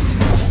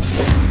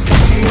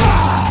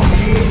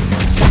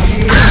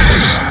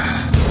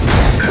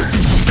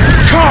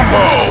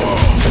 Combo!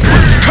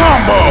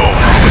 Combo!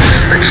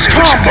 Let's see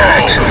what you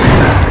got.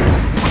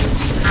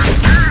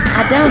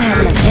 I don't have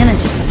enough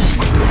energy.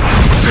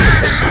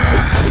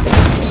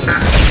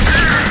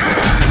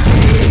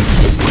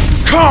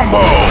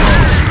 Combo!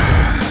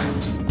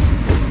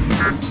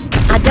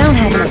 I don't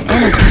have enough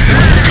energy.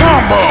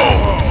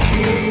 Combo!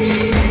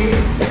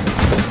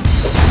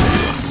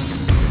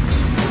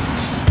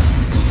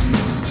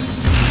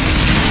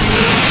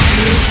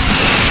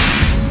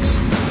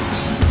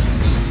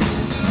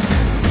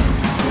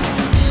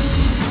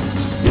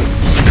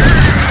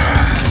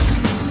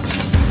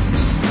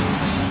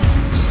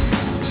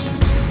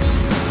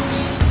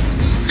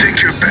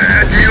 Think you're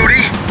bad,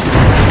 Mutie?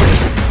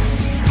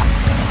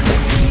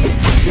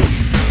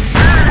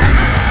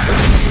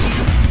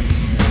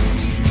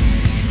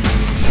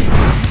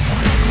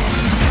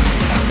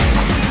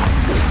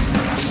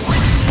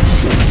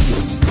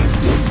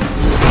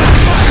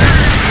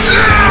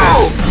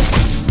 No!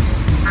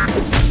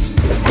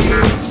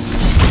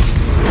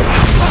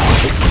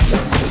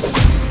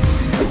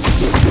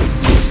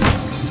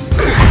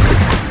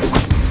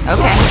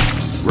 Okay,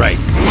 Right.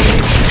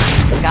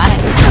 got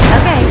it.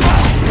 Okay.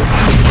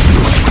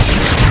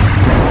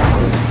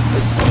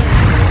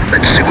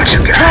 Let's see what you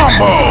got.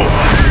 Combo!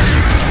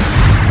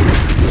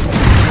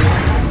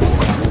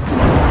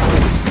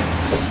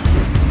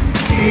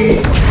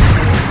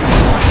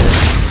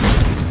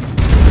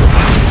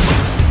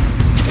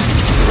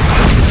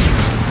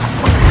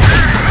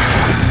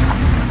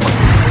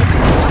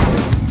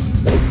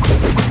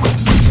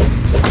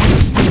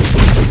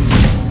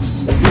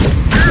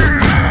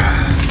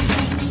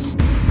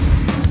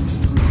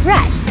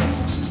 Right.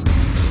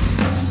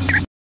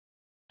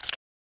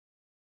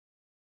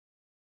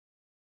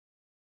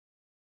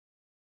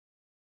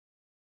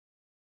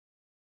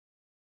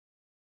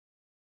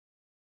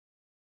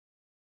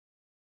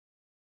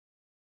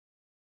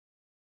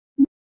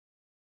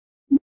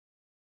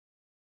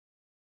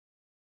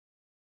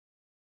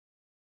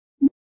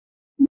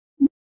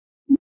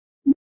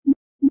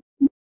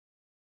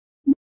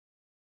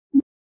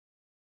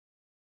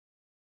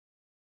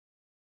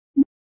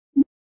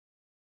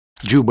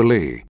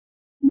 Jubilee.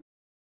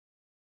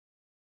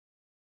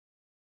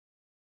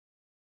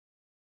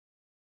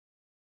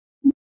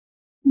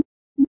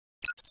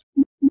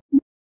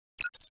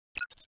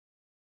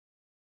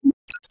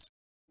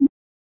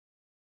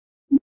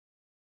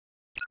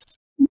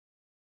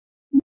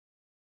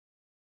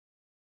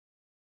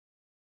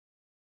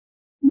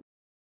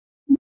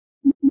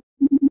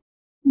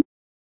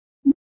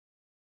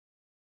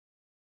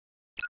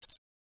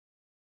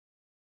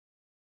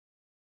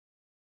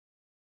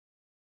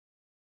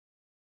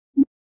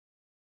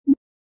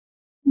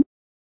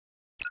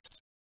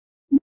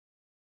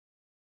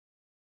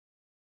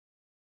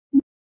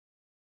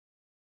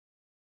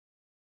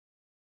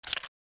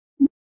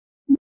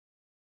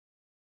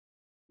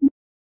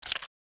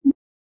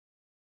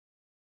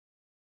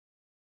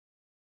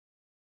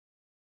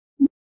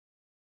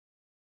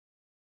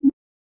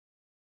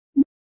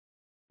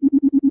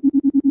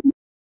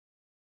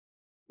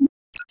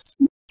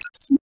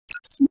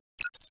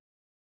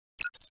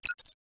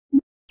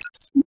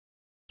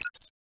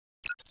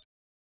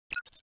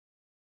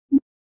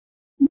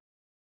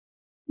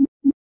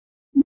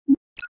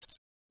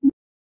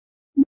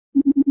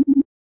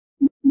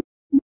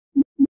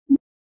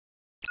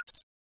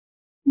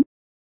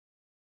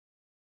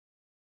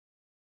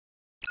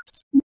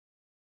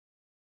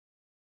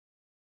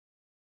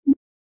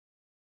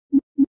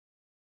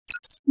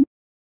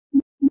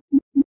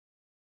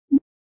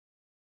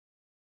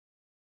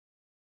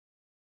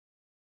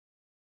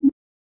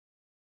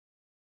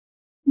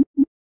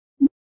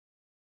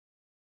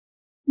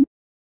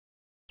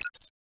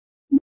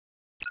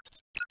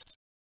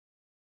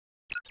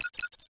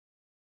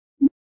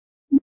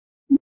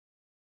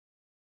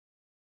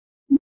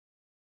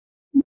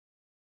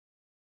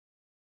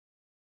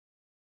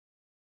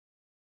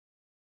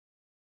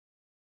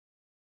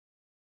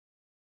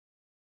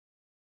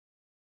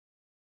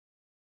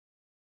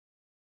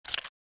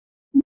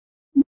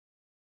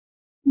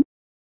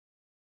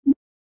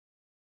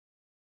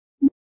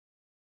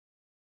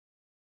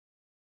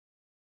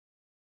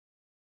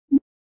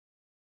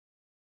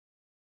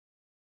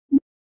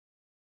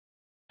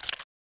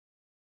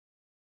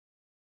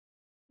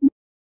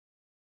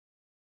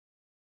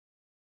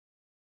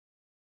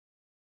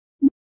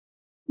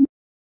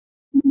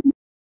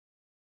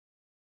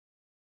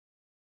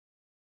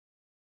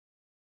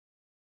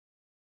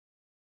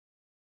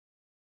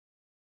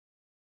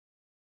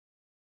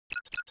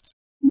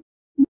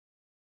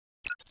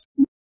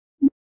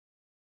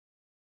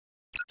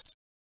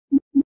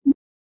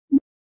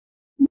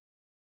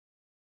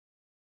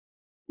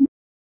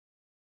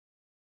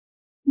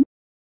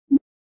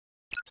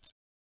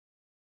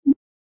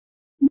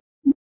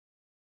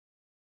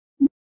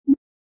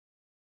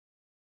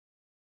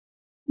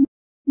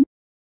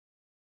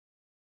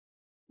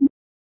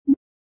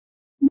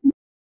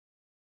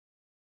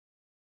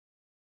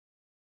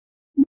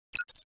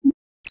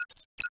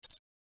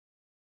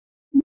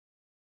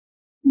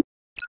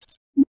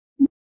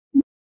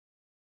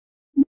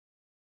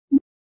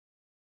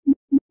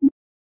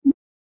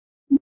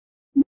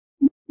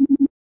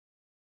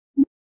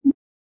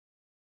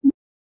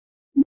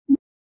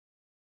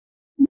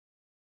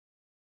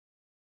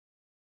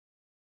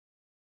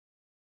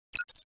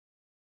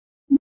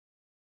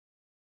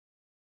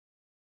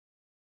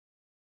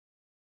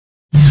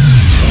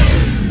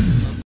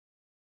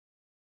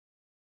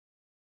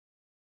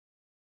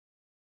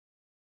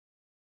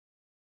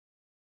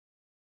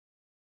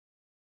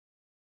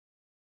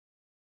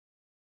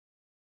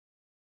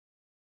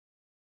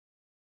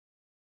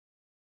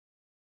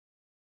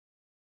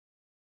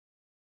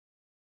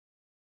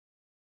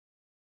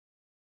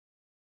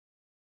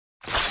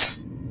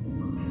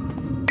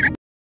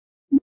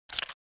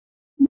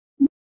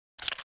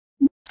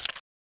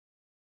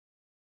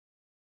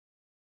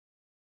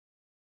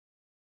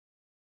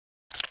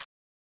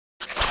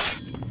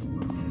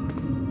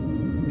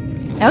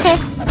 Okay.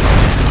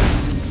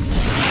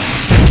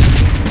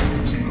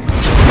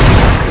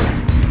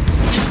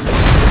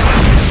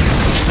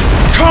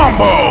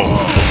 Combo!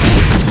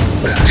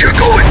 You're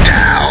going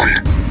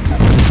down!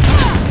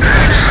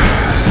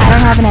 I don't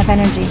have enough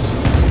energy.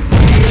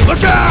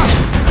 Look out!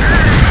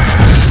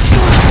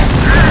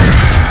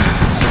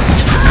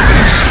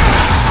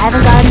 I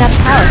haven't got enough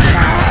power for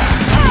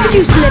that. Did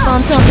you slip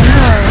on something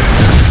hard?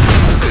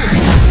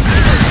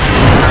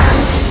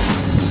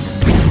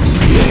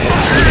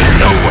 Yeah,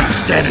 no one's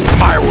standing in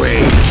my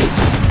way.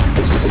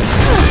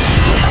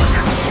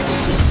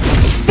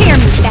 Fear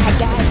me, bad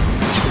guys.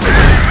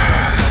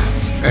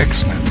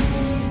 X-Men,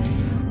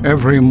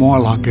 every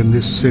Morlock in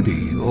this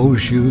city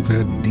owes you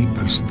their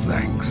deepest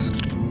thanks.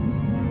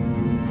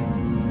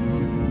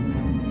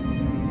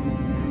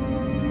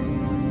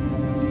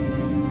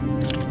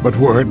 But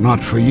were it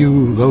not for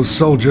you, those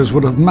soldiers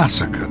would have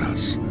massacred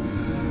us.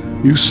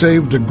 You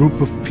saved a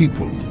group of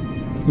people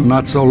who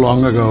not so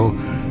long ago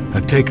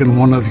had taken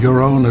one of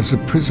your own as a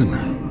prisoner.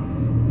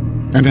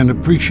 And in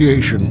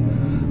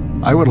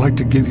appreciation, I would like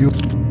to give you...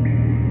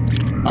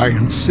 I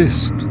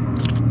insist.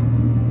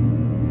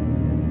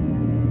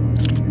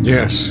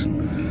 Yes,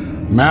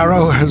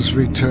 Marrow has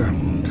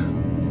returned.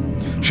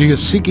 She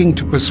is seeking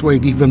to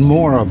persuade even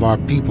more of our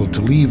people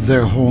to leave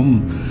their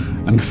home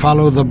and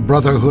follow the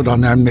Brotherhood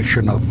on their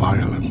mission of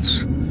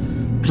violence.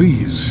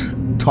 Please,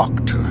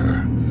 talk to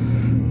her.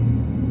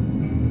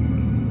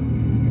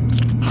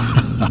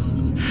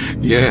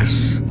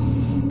 Yes,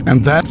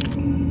 and that...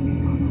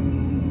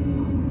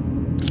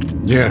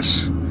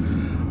 Yes,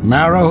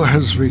 Marrow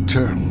has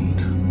returned.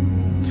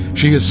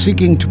 She is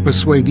seeking to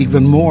persuade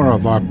even more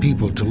of our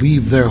people to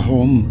leave their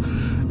home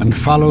and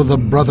follow the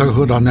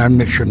Brotherhood on their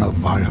mission of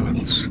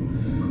violence.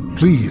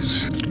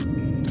 Please.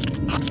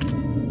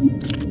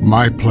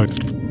 My pleasure.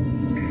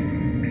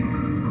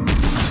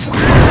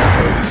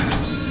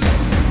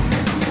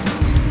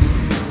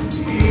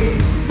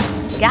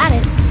 Got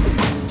it.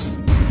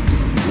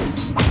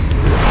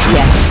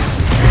 Yes.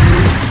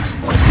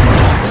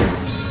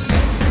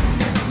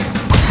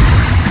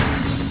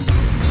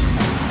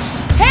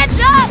 Heads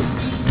up!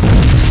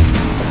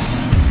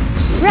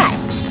 Right.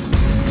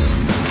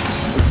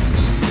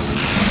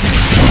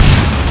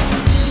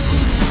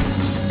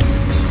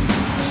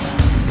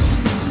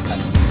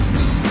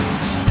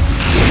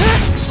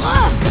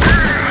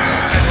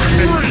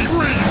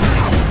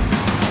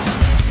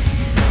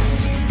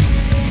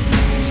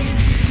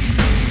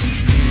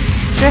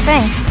 Sure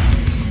thing.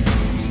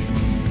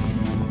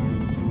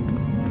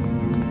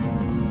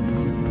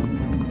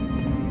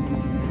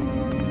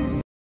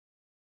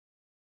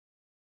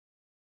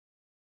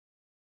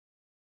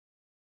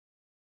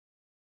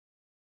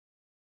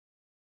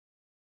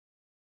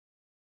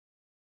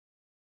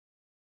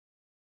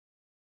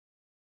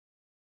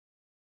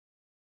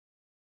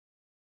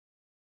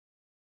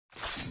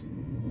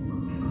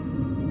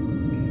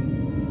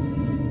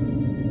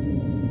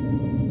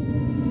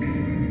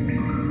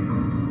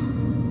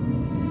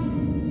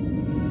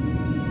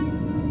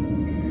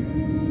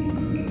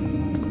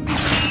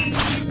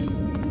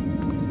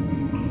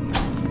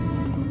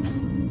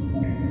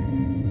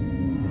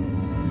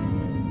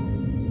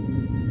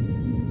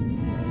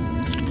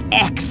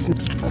 X.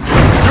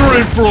 You're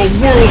in for a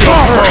world of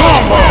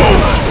combo!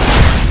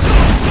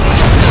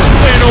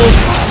 Say no.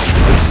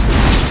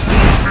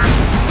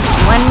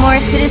 One more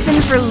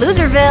citizen for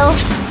Loserville.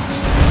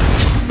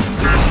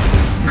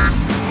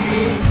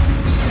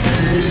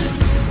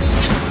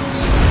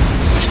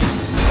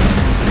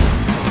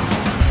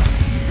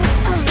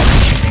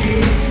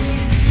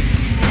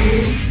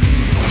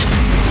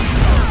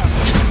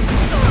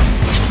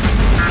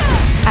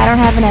 I don't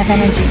have enough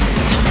energy.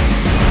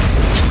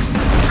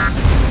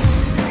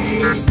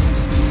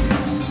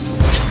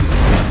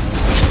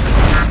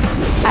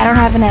 I don't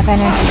have enough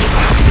energy.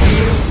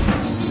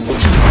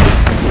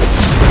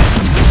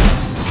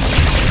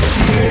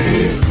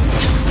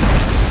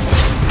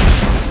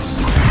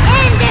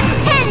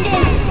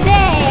 Independence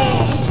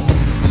Day!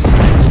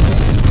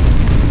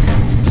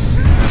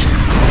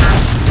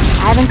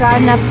 I haven't got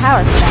enough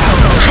power for that.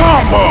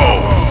 Combo!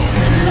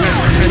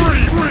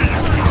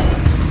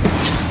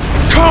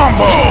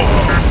 Combo!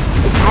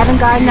 I haven't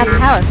got enough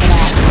power for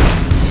that.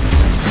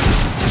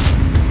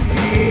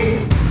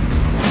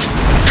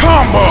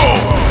 Combo!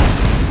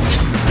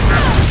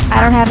 I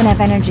don't have enough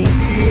energy.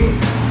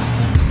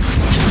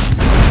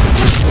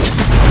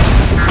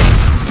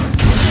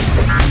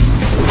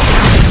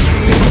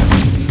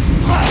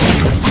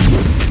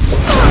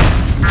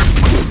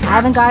 I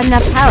haven't got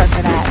enough power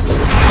for that.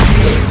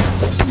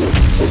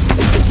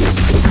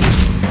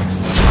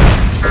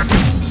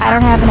 I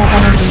don't have enough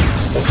energy.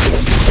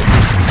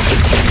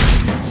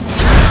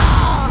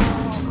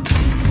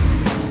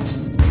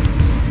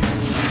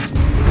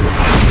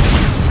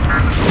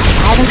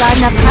 I haven't got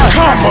enough power.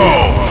 Combo!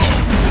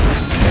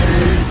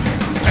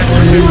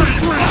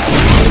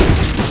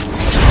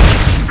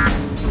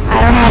 I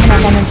don't have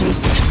enough energy.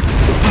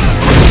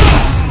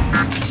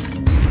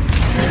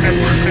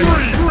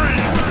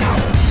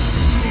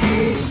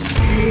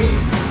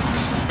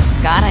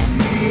 Got it.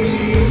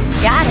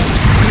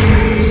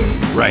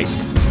 Right.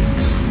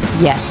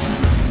 Yes.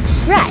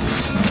 Right.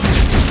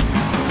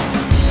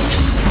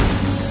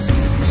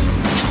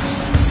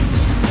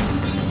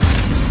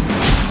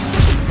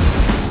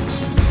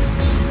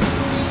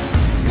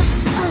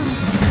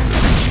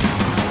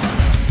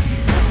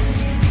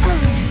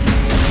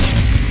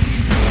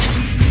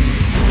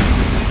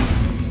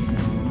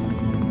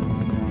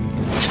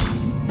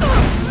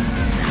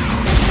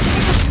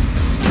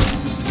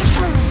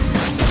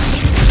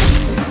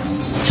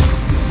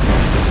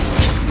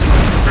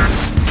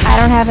 I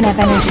don't have enough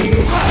energy.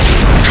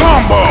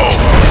 Combo!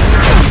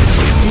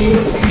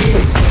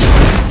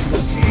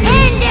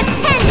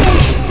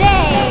 Independence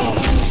Day!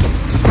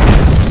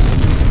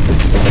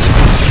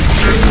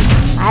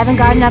 I haven't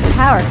got enough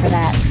power for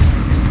that.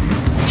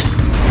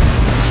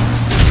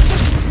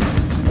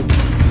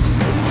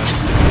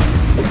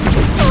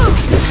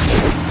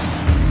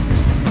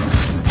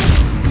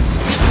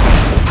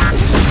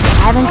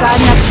 I haven't got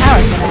enough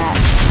power for that.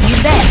 You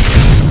bet.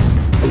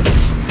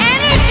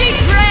 Energy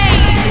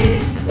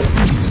drain!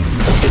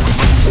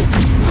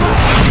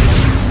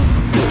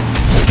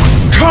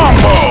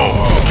 Combo!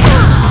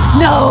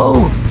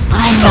 No! I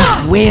must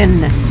win!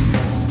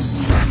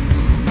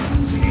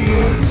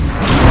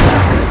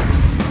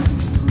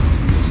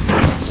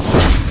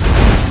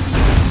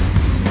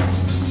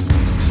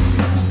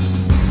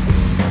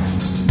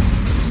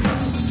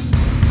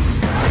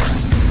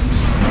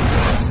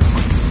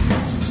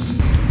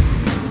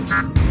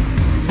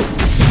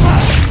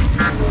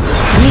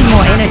 I need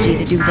more energy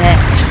to do that.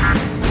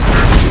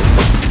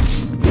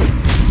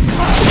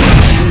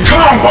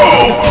 Combo!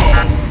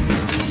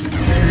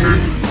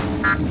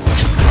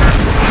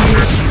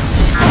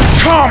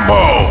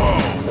 Combo!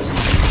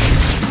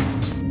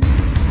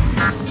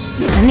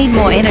 I need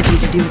more energy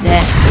to do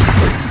that.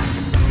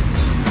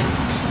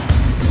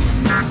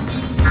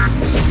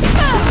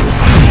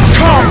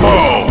 Combo!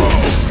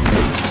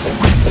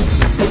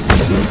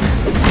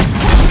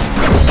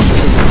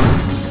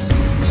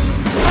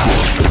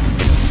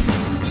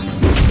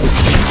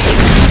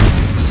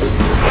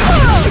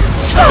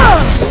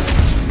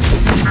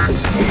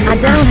 I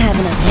don't have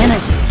enough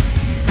energy.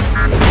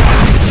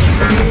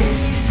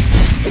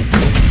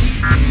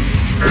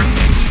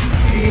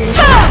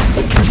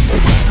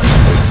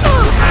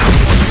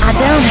 I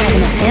don't have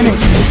enough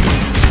energy.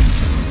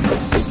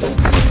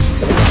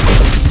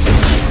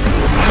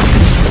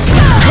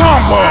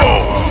 Combo!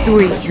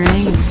 Sweet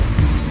dreams.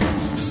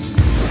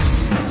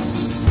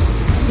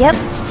 Yep.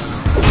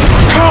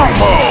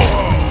 Combo!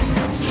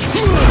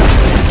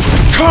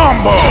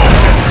 Combo!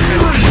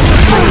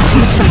 I could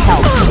use some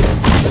help.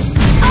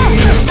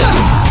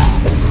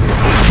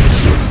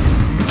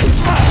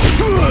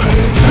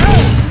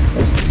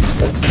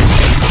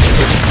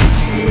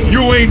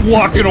 You ain't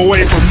walking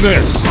away from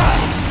this!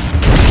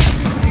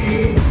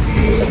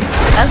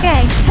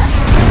 Okay.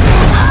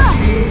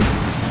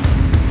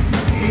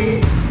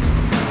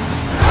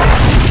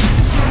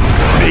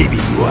 Maybe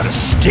you ought to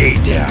stay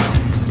down.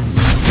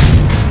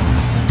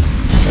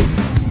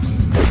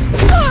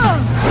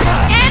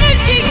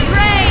 Energy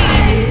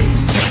drain!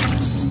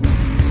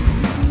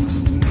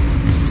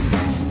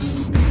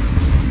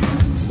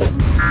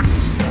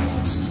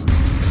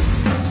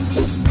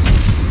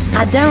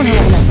 I don't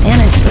have enough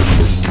energy.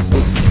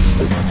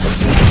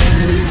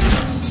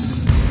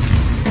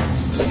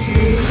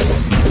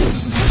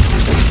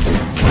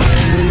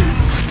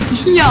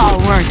 Y'all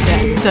weren't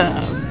that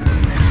tough.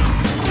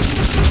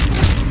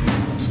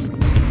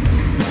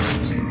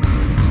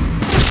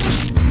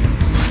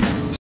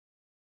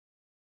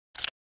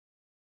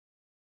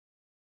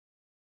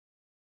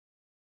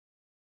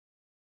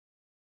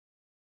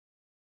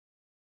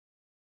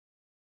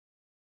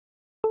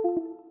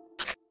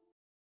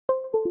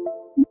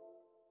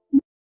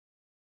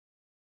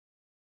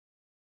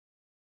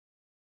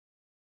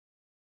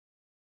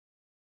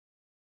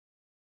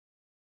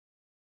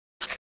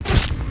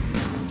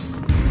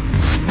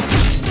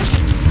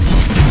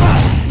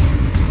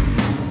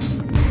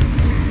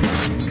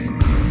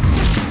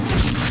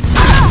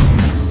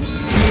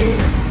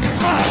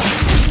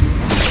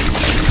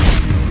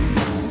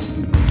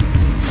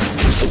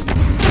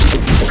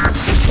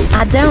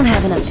 I don't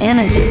have enough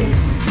energy.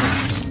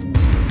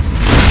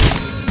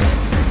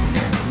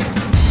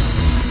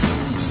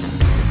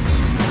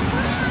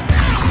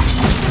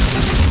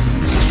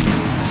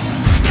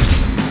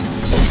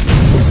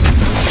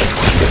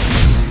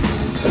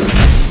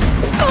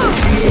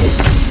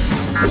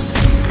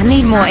 I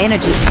need more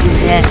energy to do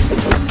that.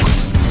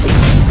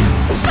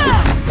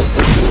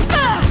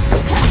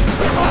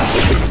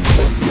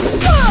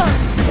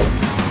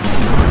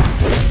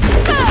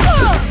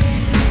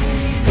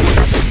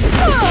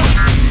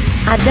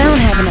 I don't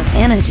have enough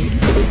energy.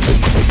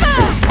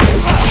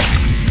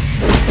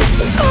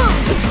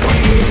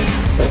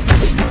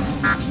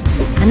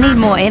 I need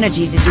more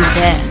energy to do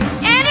that.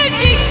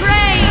 Energy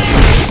drain!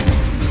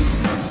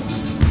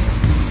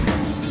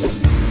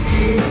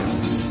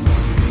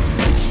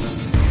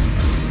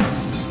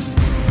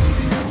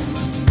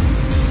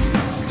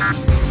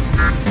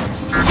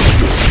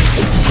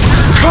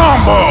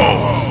 Combo!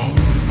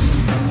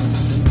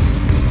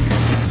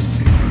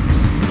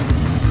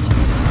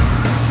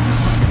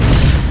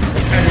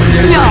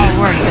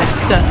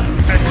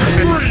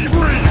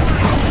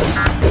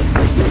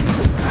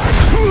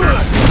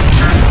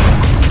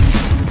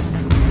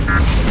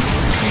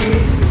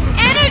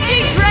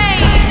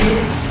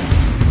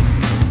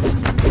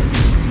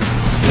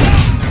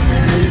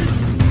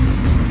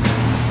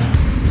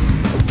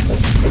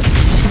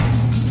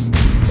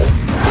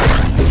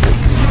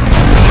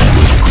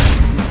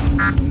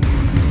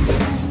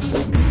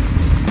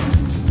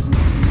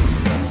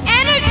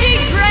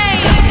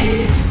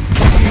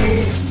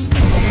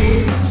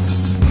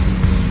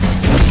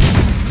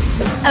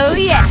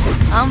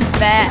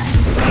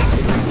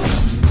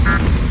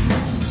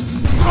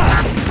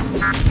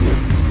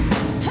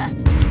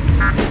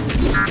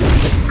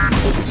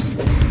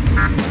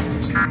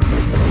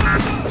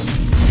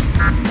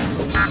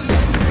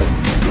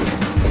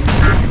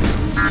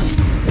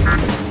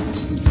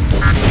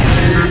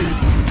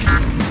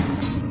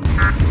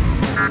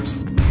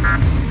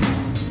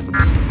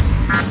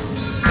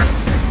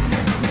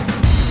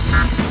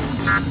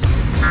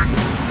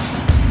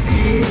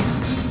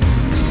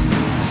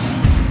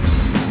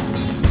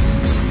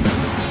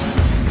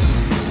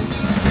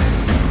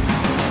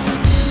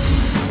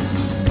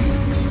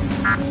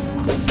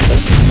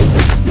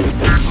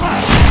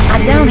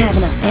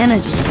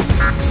 energy.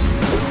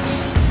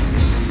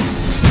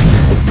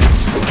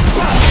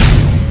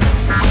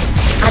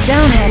 I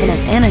don't have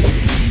enough energy.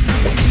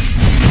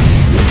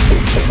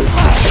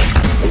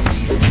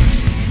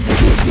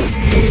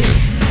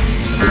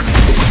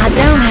 I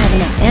don't have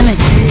enough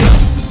energy.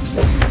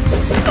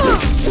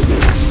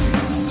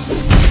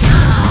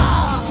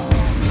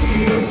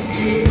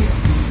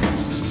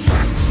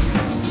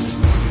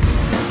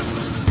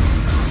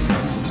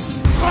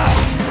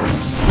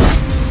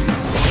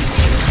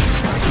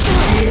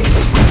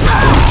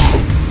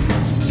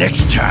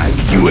 Next time,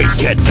 you ain't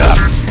getting up.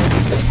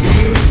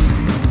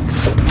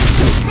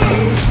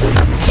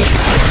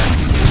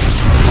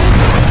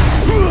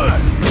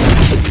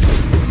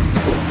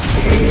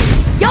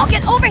 Y'all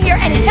get over here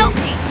and help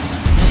me!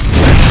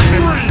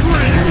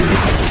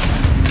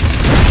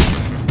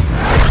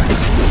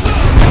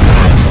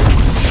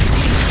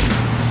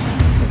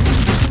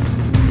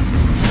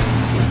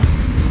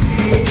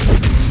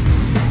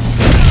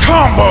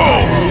 Combo!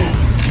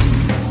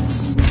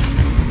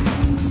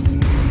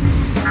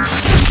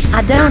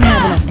 I don't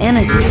have enough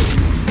energy.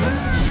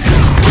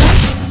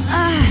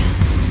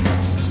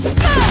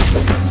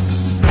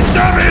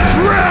 Savage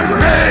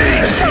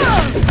Rampage!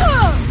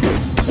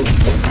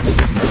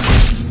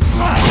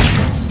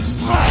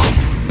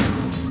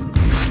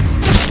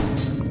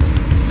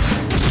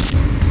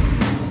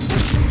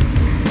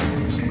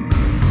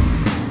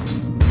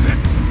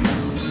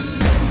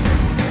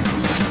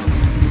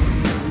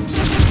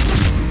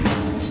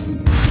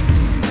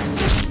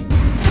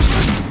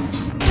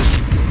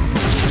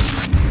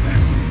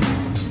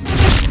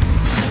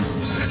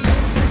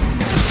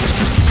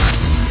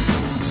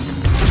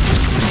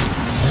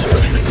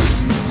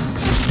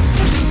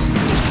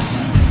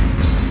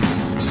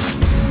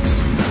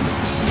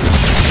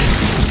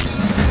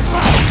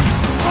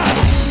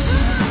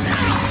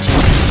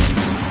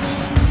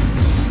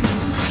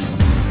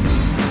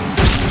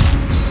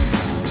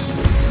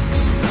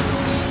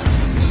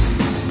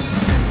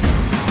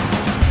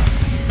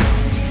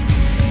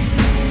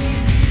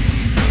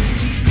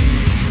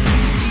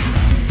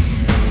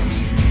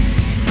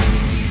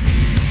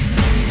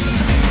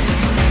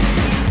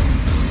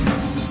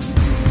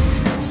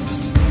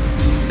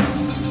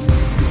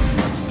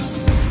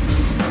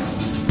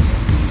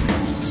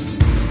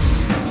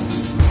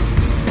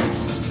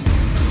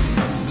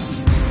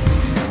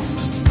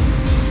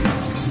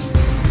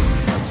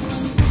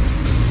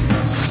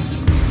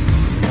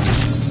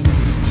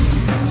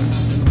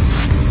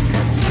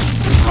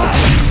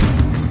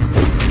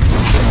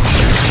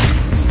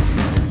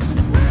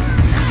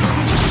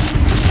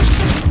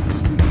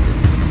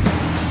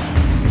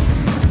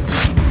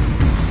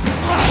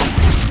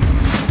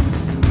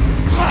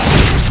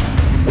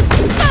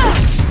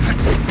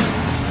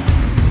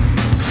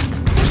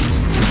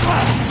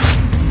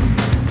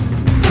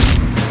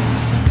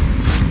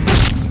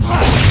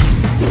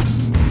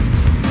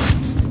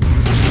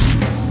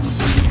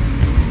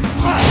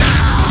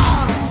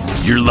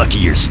 You're lucky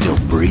you're still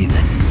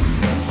breathing.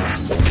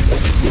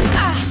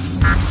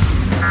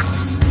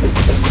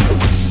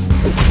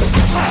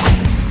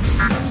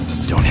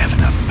 Don't have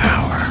enough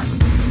power.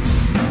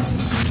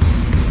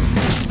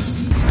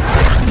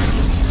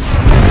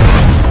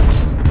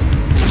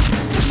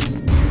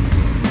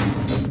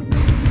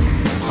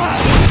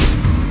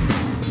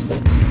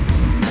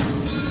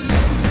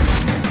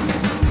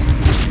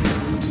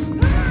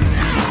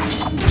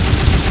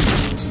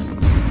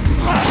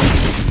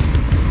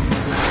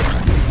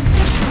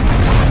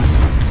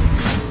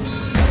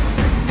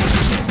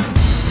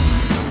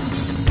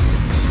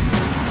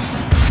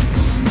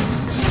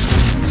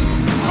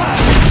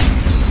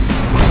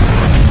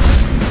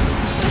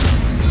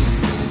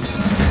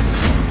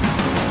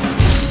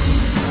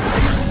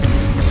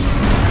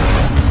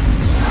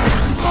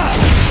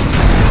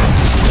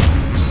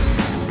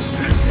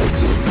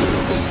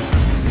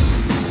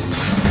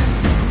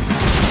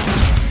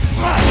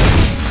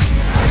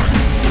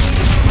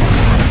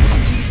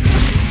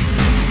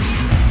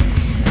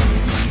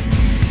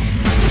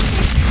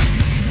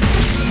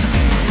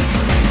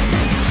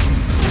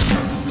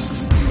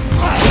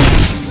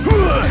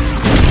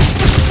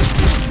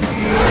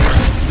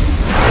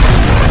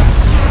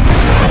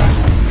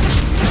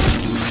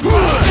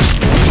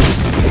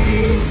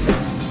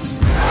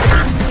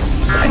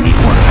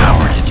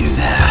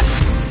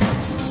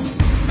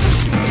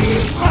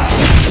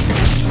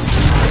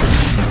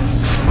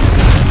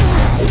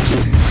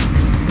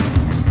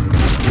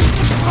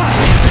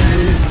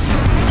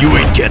 You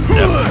ain't getting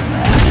up from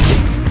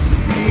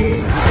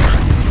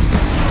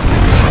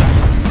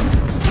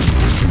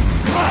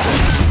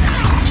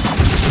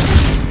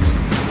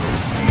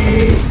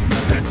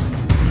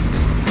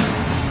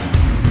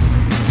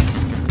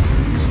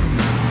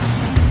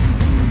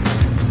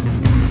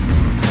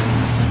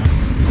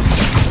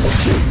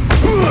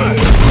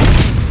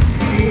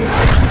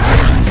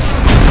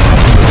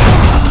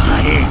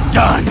I ain't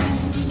done.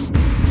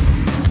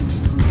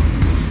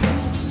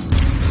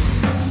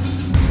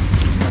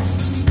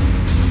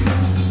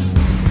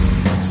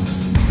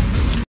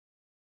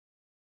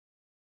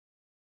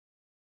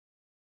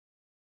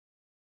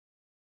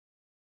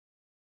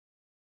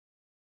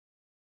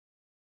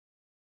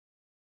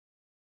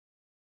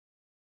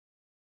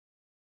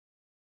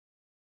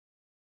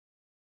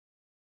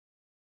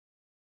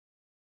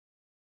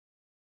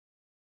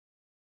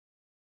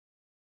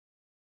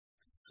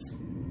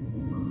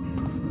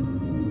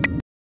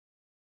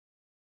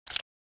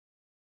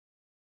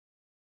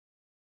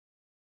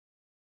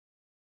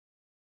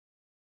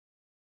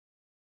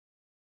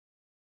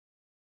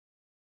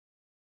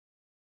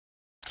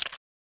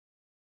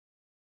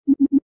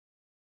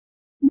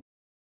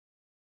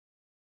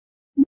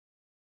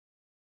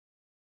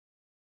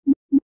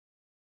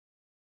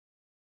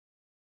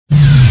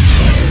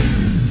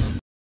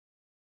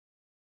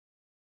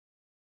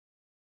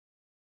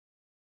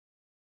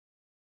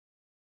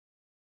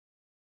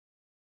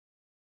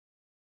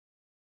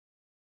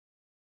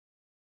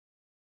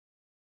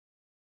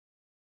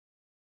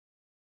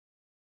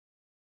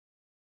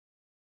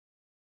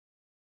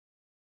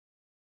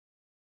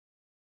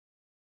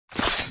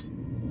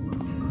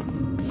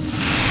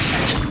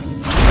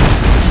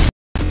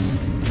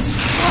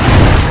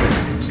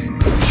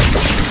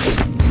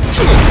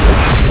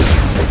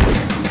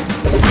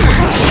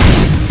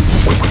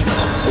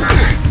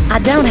 I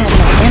don't have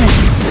enough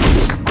energy.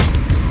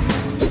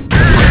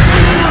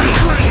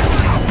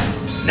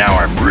 Now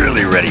I'm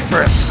really ready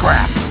for a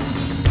scrap.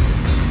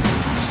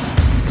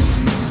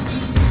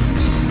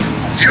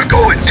 You're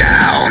going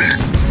down!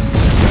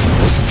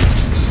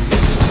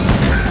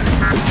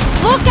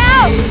 Look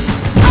out!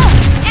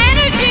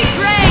 Energy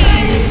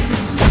drain!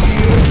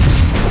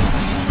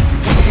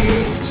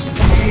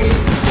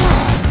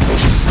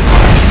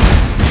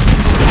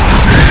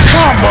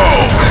 Combo!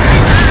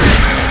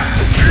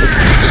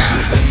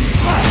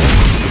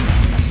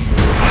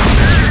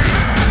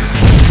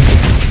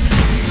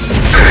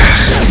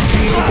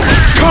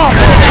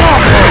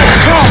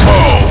 Combo!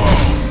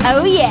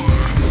 Oh yeah!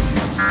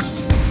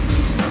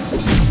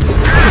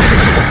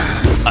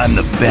 I'm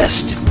the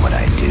best at what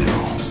I do.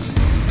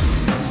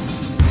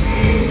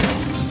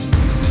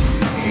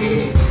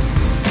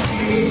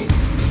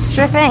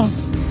 Sure thing.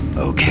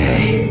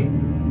 Okay.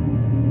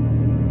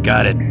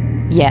 Got it.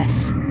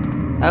 Yes.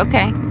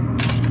 Okay.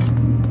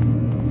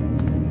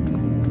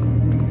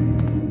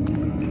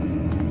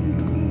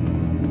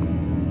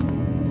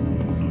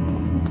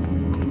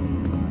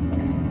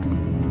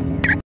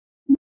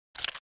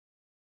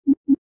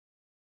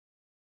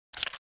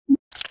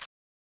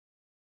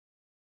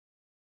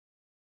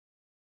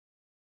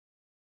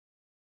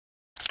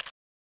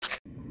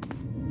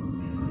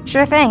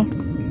 Sure thing.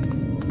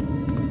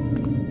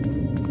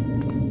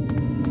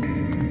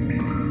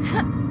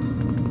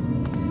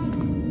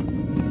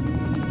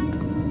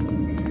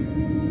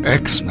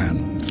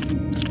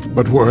 X-Men.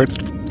 But word.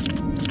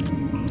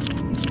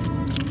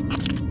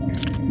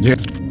 Yeah.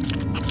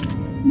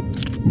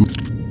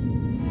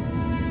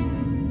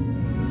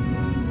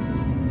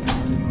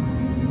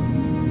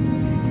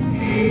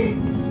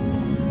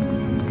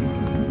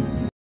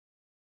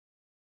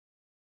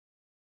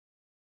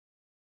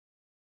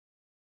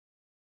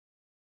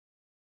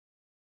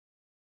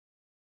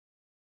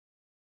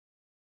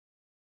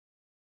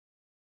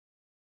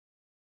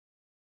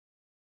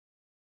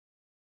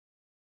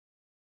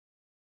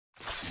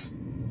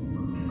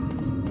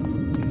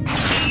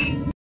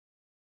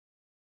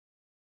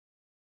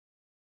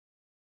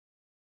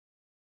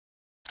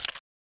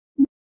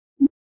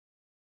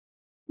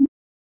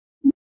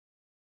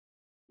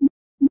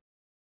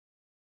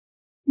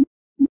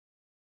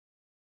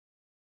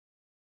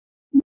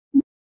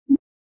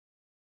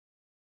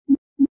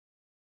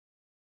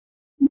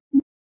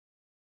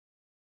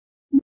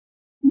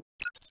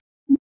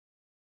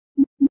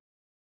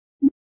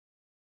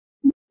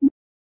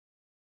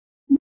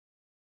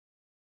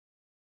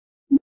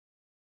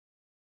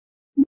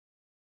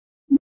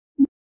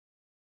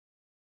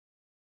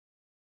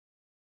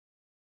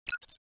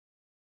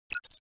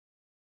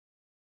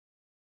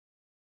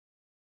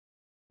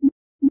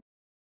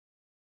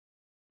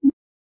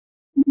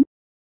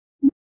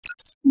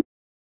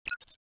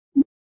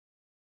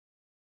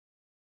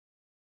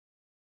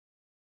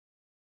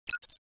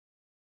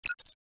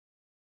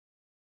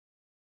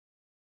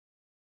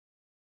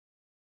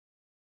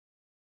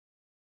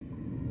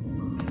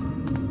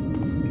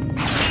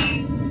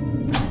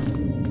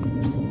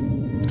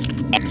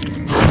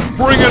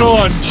 Bring it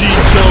on,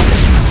 G-Jump!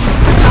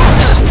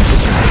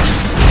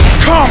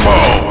 Combo!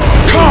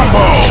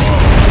 Combo!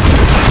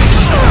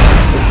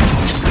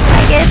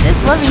 I guess this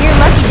wasn't your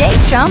lucky day,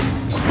 chump.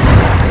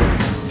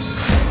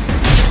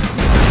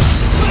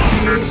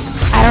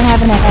 I don't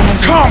have enough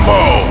energy. Combo!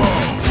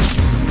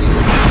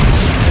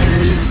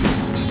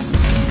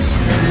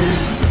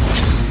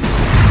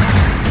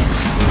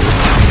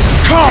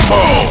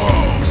 Combo!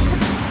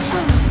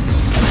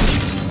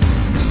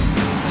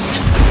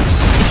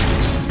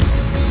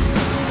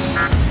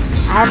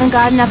 I haven't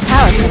got enough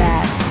power for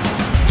that.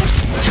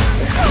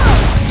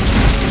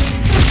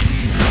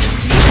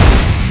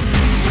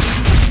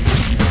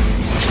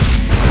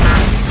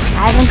 I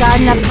haven't got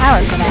enough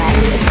power for that.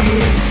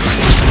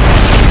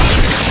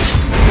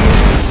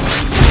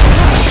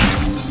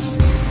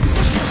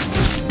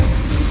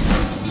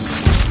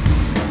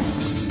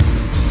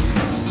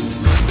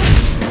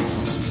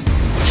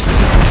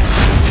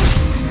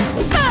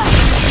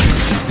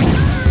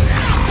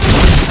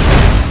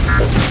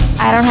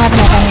 I don't have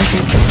enough energy.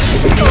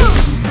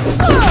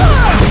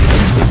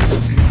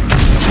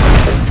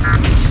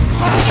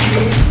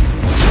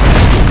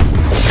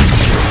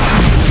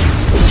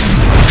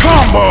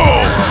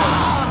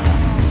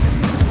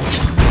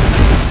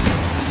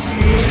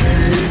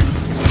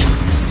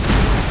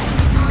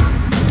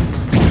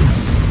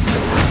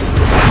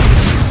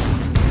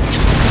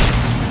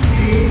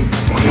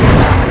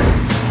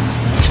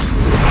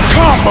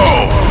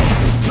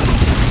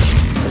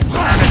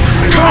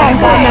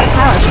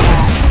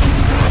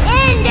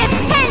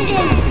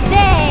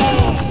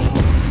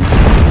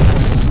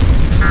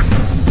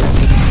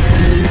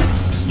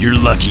 You're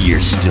lucky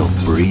you're still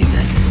breathing.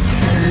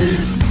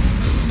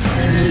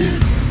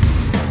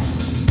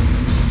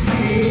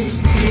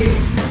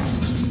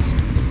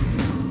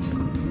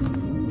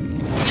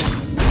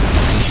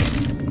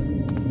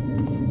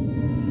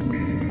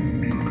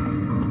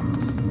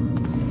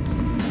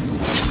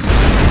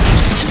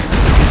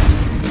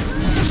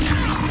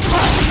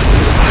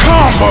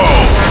 Combo!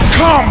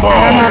 I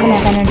don't have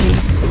enough energy.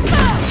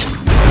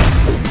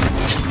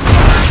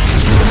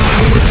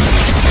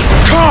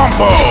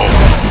 Combo!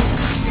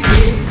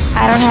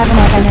 I don't have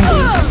enough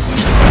energy.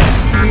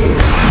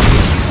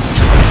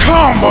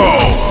 Combo!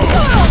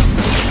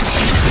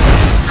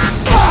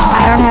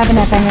 I don't have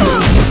enough energy.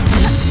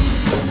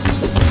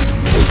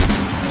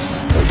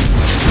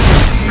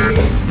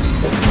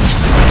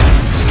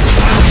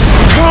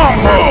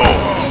 Combo!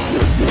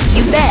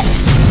 You bet.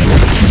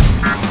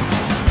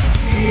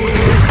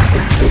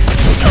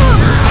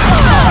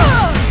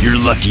 You're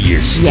lucky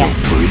you're still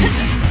breathing.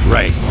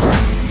 Right.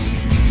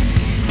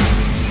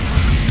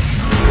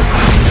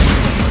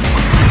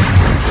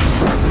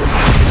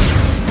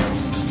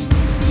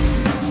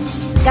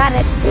 Got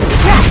it.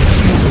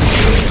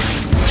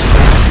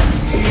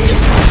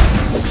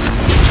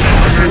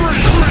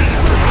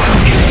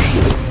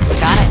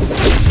 Got it.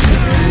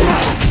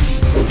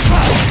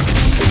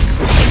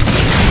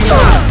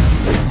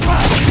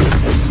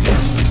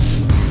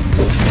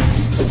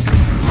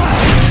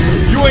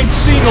 You ain't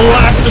seen the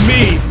last of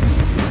me!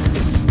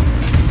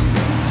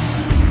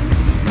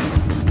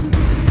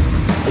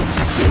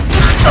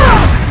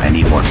 I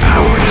need more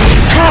power.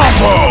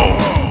 Combo!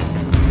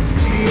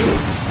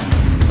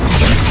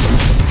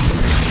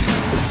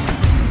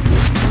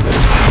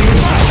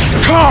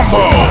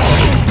 Combo!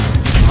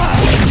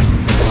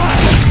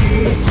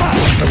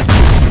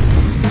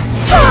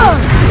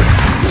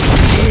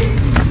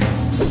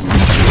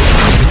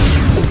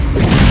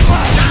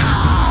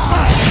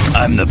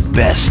 I'm the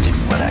best in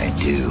what I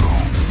do.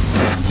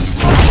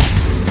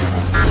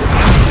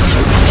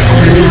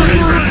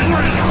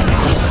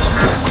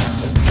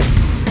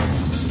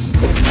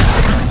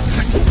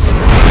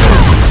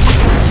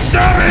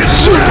 Savage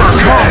Super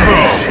Combo!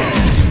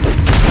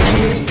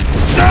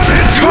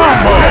 Savage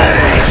Combo!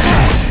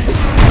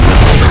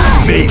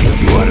 Maybe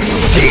you ought to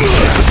stay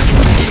there.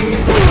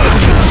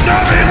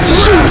 Savage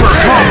Super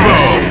Combo!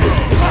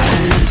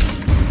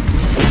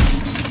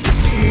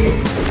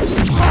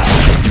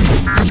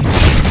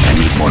 I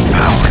need more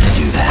power to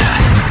do that.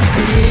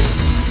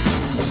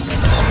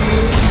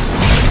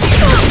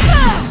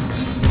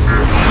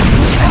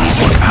 I need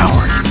more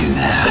power to do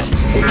that.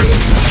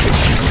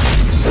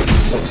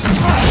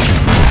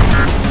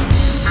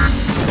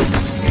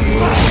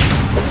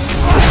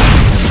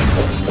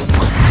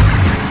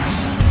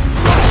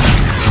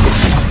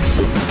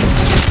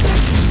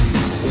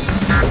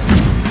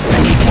 I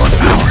need more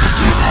power to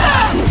do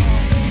that.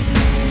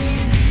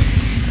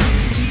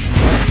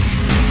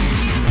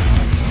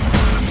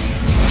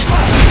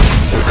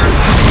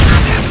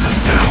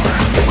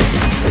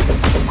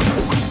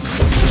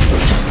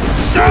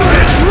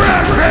 Savage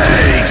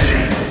Rampage!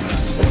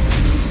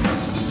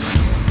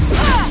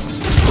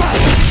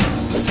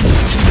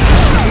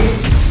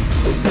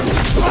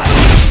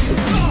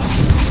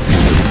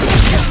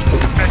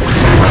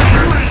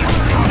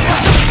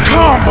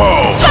 Combo!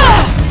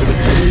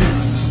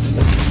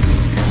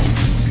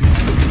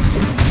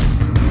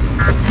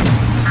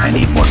 I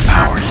need more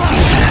power to do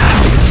that.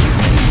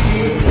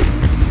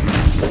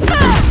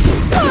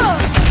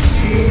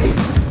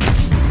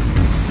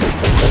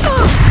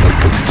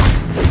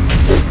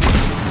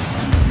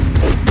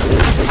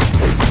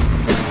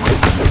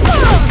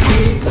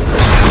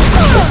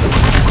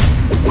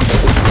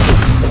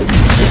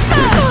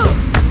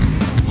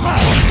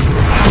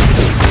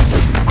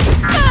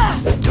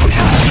 Don't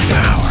have any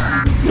power.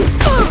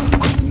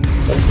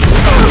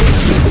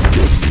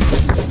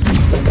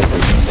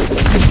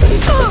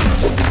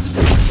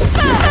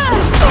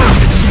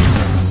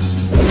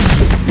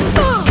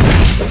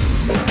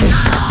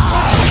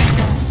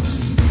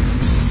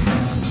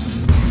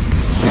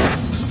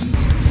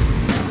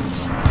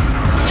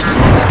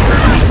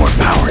 I need more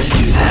power to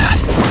do that.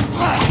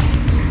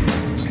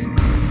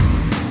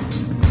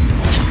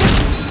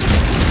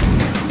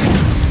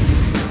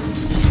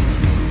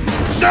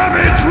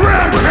 Savage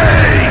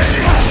Rampage!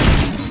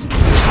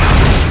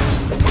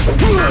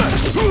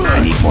 I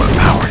need more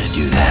power to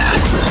do that.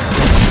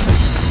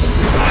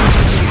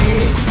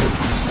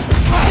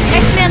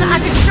 X-Man, I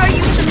could show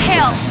you some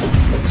help.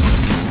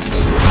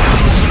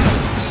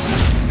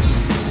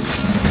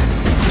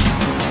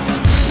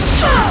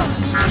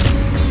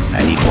 I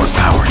need more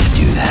power to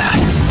do that.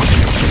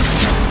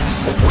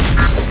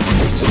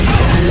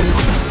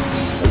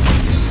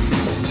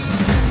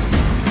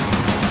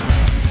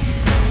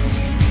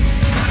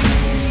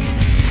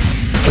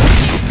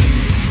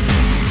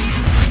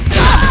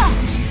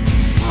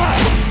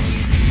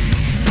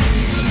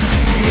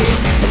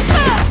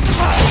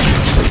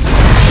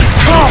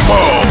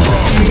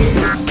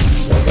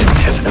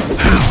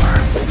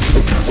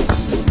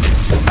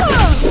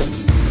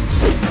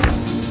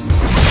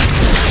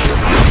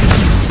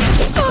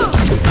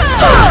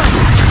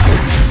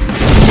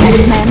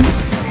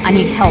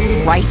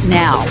 right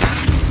now.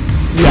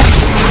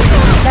 Yes.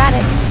 Got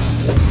it.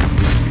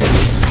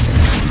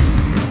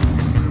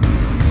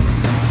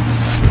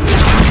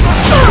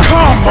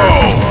 Combo!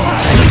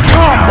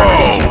 Combo!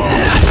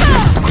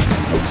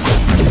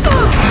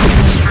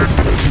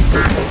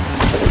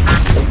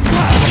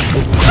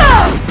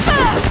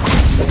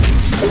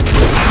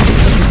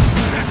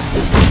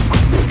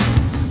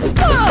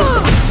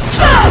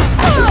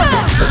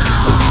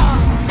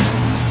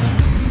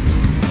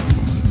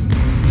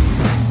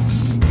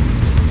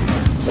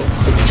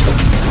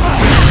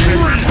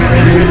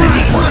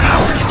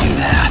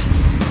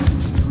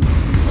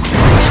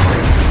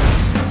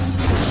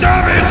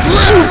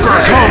 Super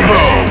combo!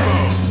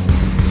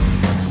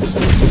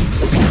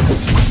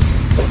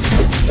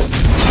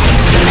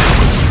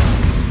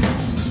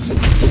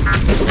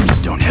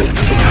 Don't have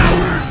enough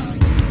power.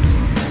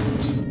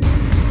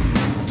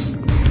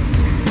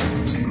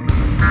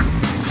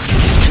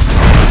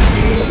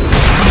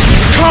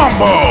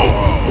 Combo!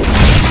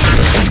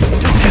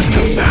 Don't have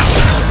enough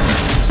power.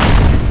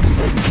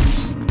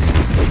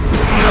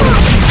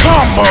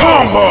 Combo!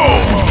 Combo!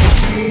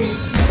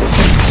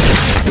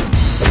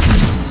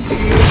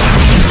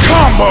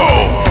 Combo!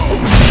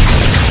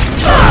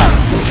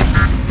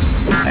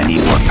 I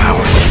need more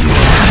power to do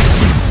that.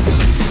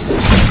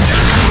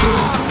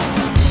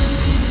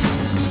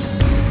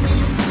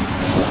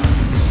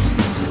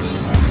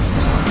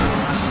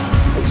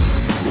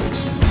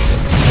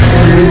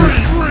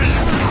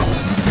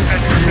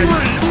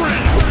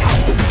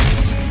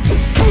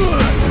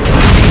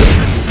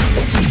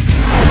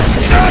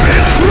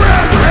 Savage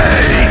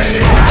Rampage!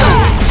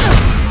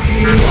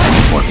 I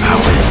need more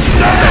power.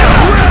 Savage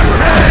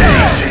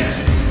Rampage!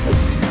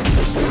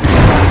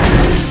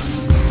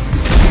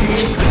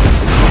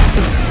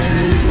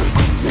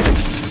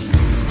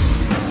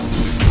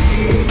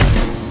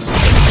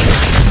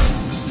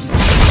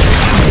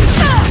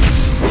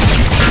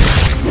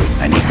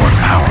 I need more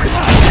power to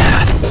do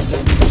that.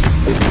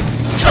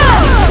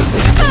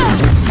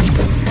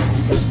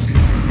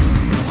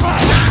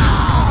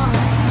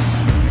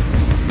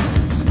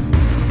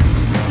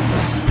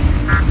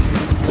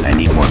 I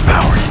need more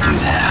power to do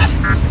that.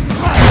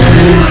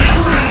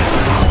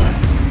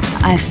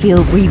 I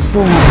feel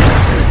reborn.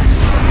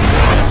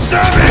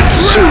 Savage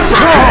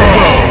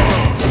Rampage!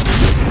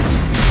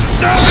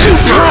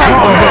 Savage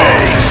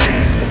Rampage!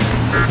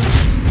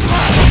 I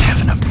don't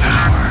have enough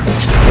power.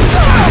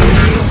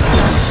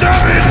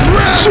 Savage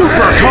Rampage!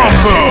 Super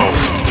combo!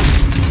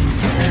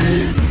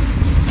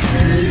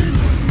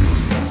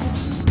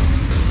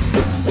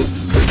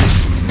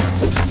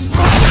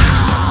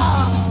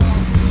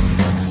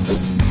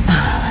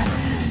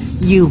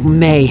 You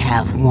may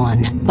have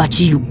won, but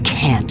you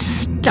can't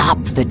stop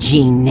the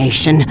Gene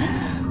Nation.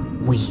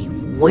 We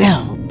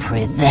will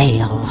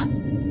prevail.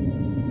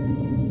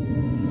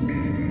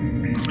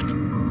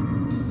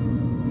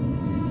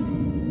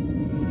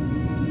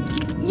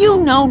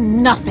 You know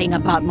nothing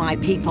about my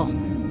people,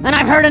 and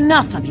I've heard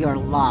enough of your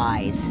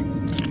lies.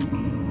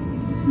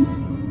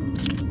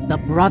 The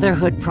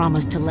Brotherhood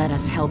promised to let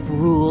us help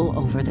rule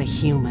over the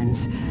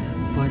humans.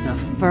 For the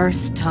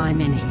first time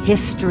in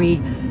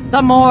history,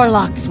 the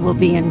Morlocks will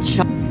be in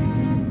charge.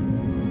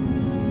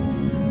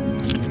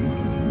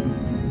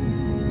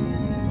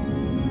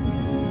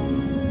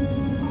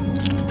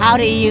 How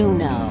do you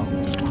know?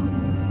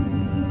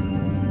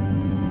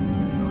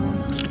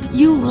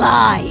 You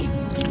lie!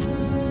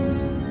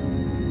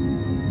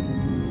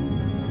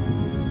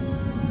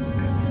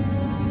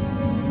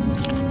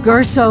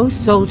 Gerso's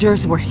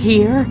soldiers were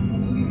here?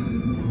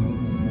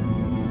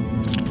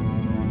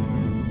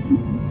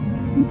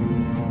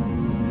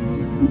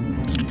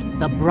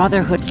 The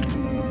Brotherhood...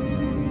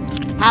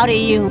 How do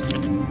you...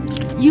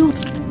 You...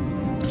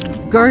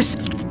 Gerso...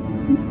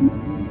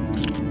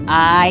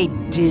 I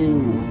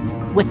do.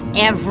 With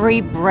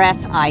every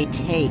breath I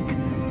take.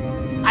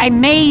 I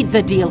made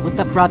the deal with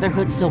the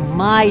Brotherhood so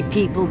my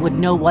people would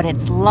know what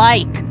it's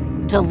like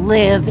to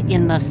live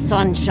in the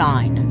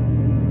sunshine.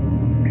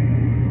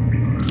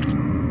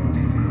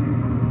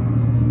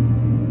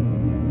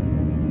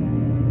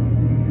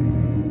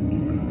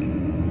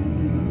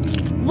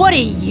 What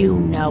do you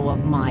know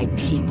of my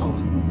people?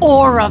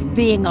 Or of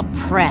being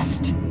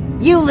oppressed?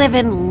 You live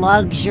in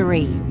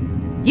luxury.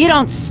 You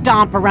don't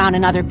stomp around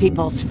in other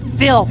people's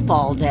filth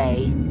all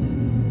day.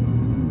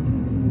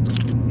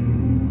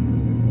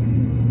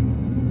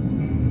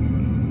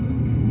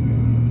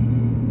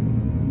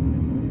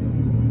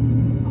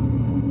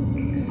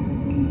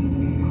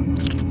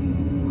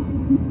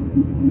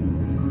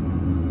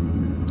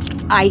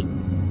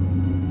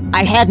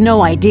 I had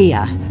no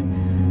idea.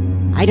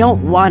 I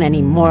don't want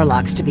any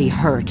Morlocks to be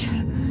hurt.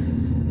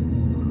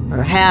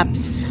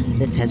 Perhaps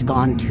this has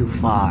gone too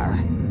far.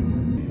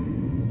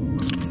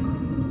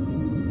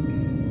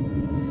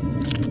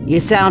 You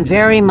sound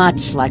very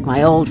much like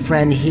my old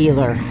friend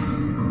Healer.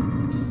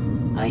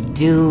 I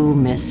do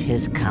miss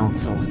his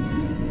counsel.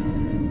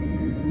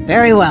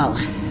 Very well.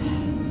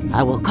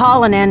 I will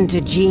call an end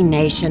to G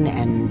Nation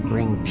and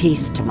bring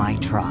peace to my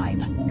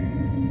tribe.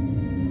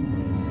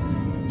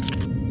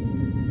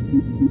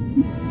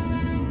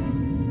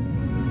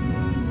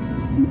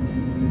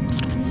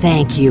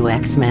 Thank you,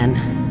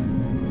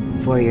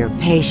 X-Men, for your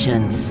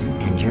patience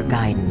and your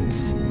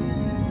guidance.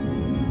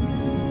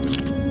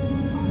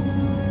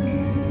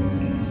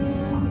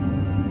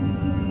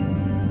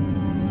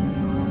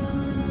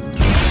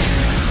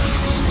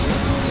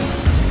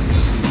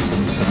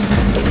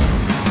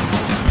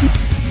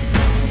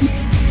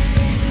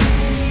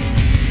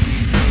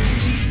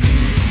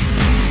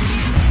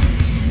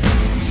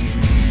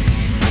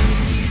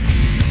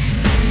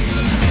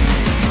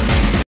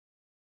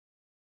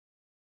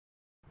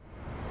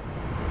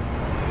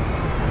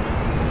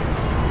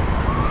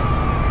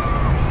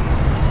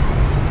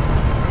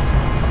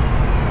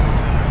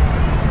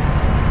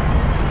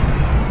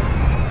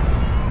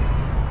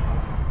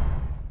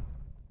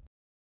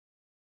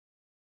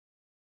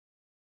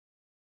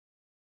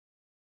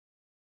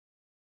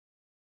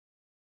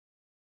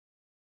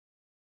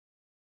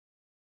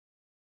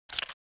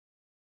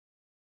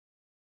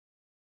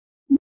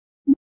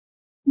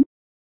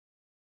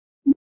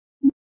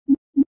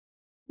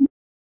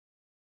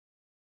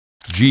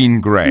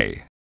 Jean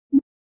Grey,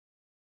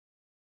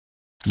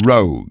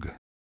 Rogue.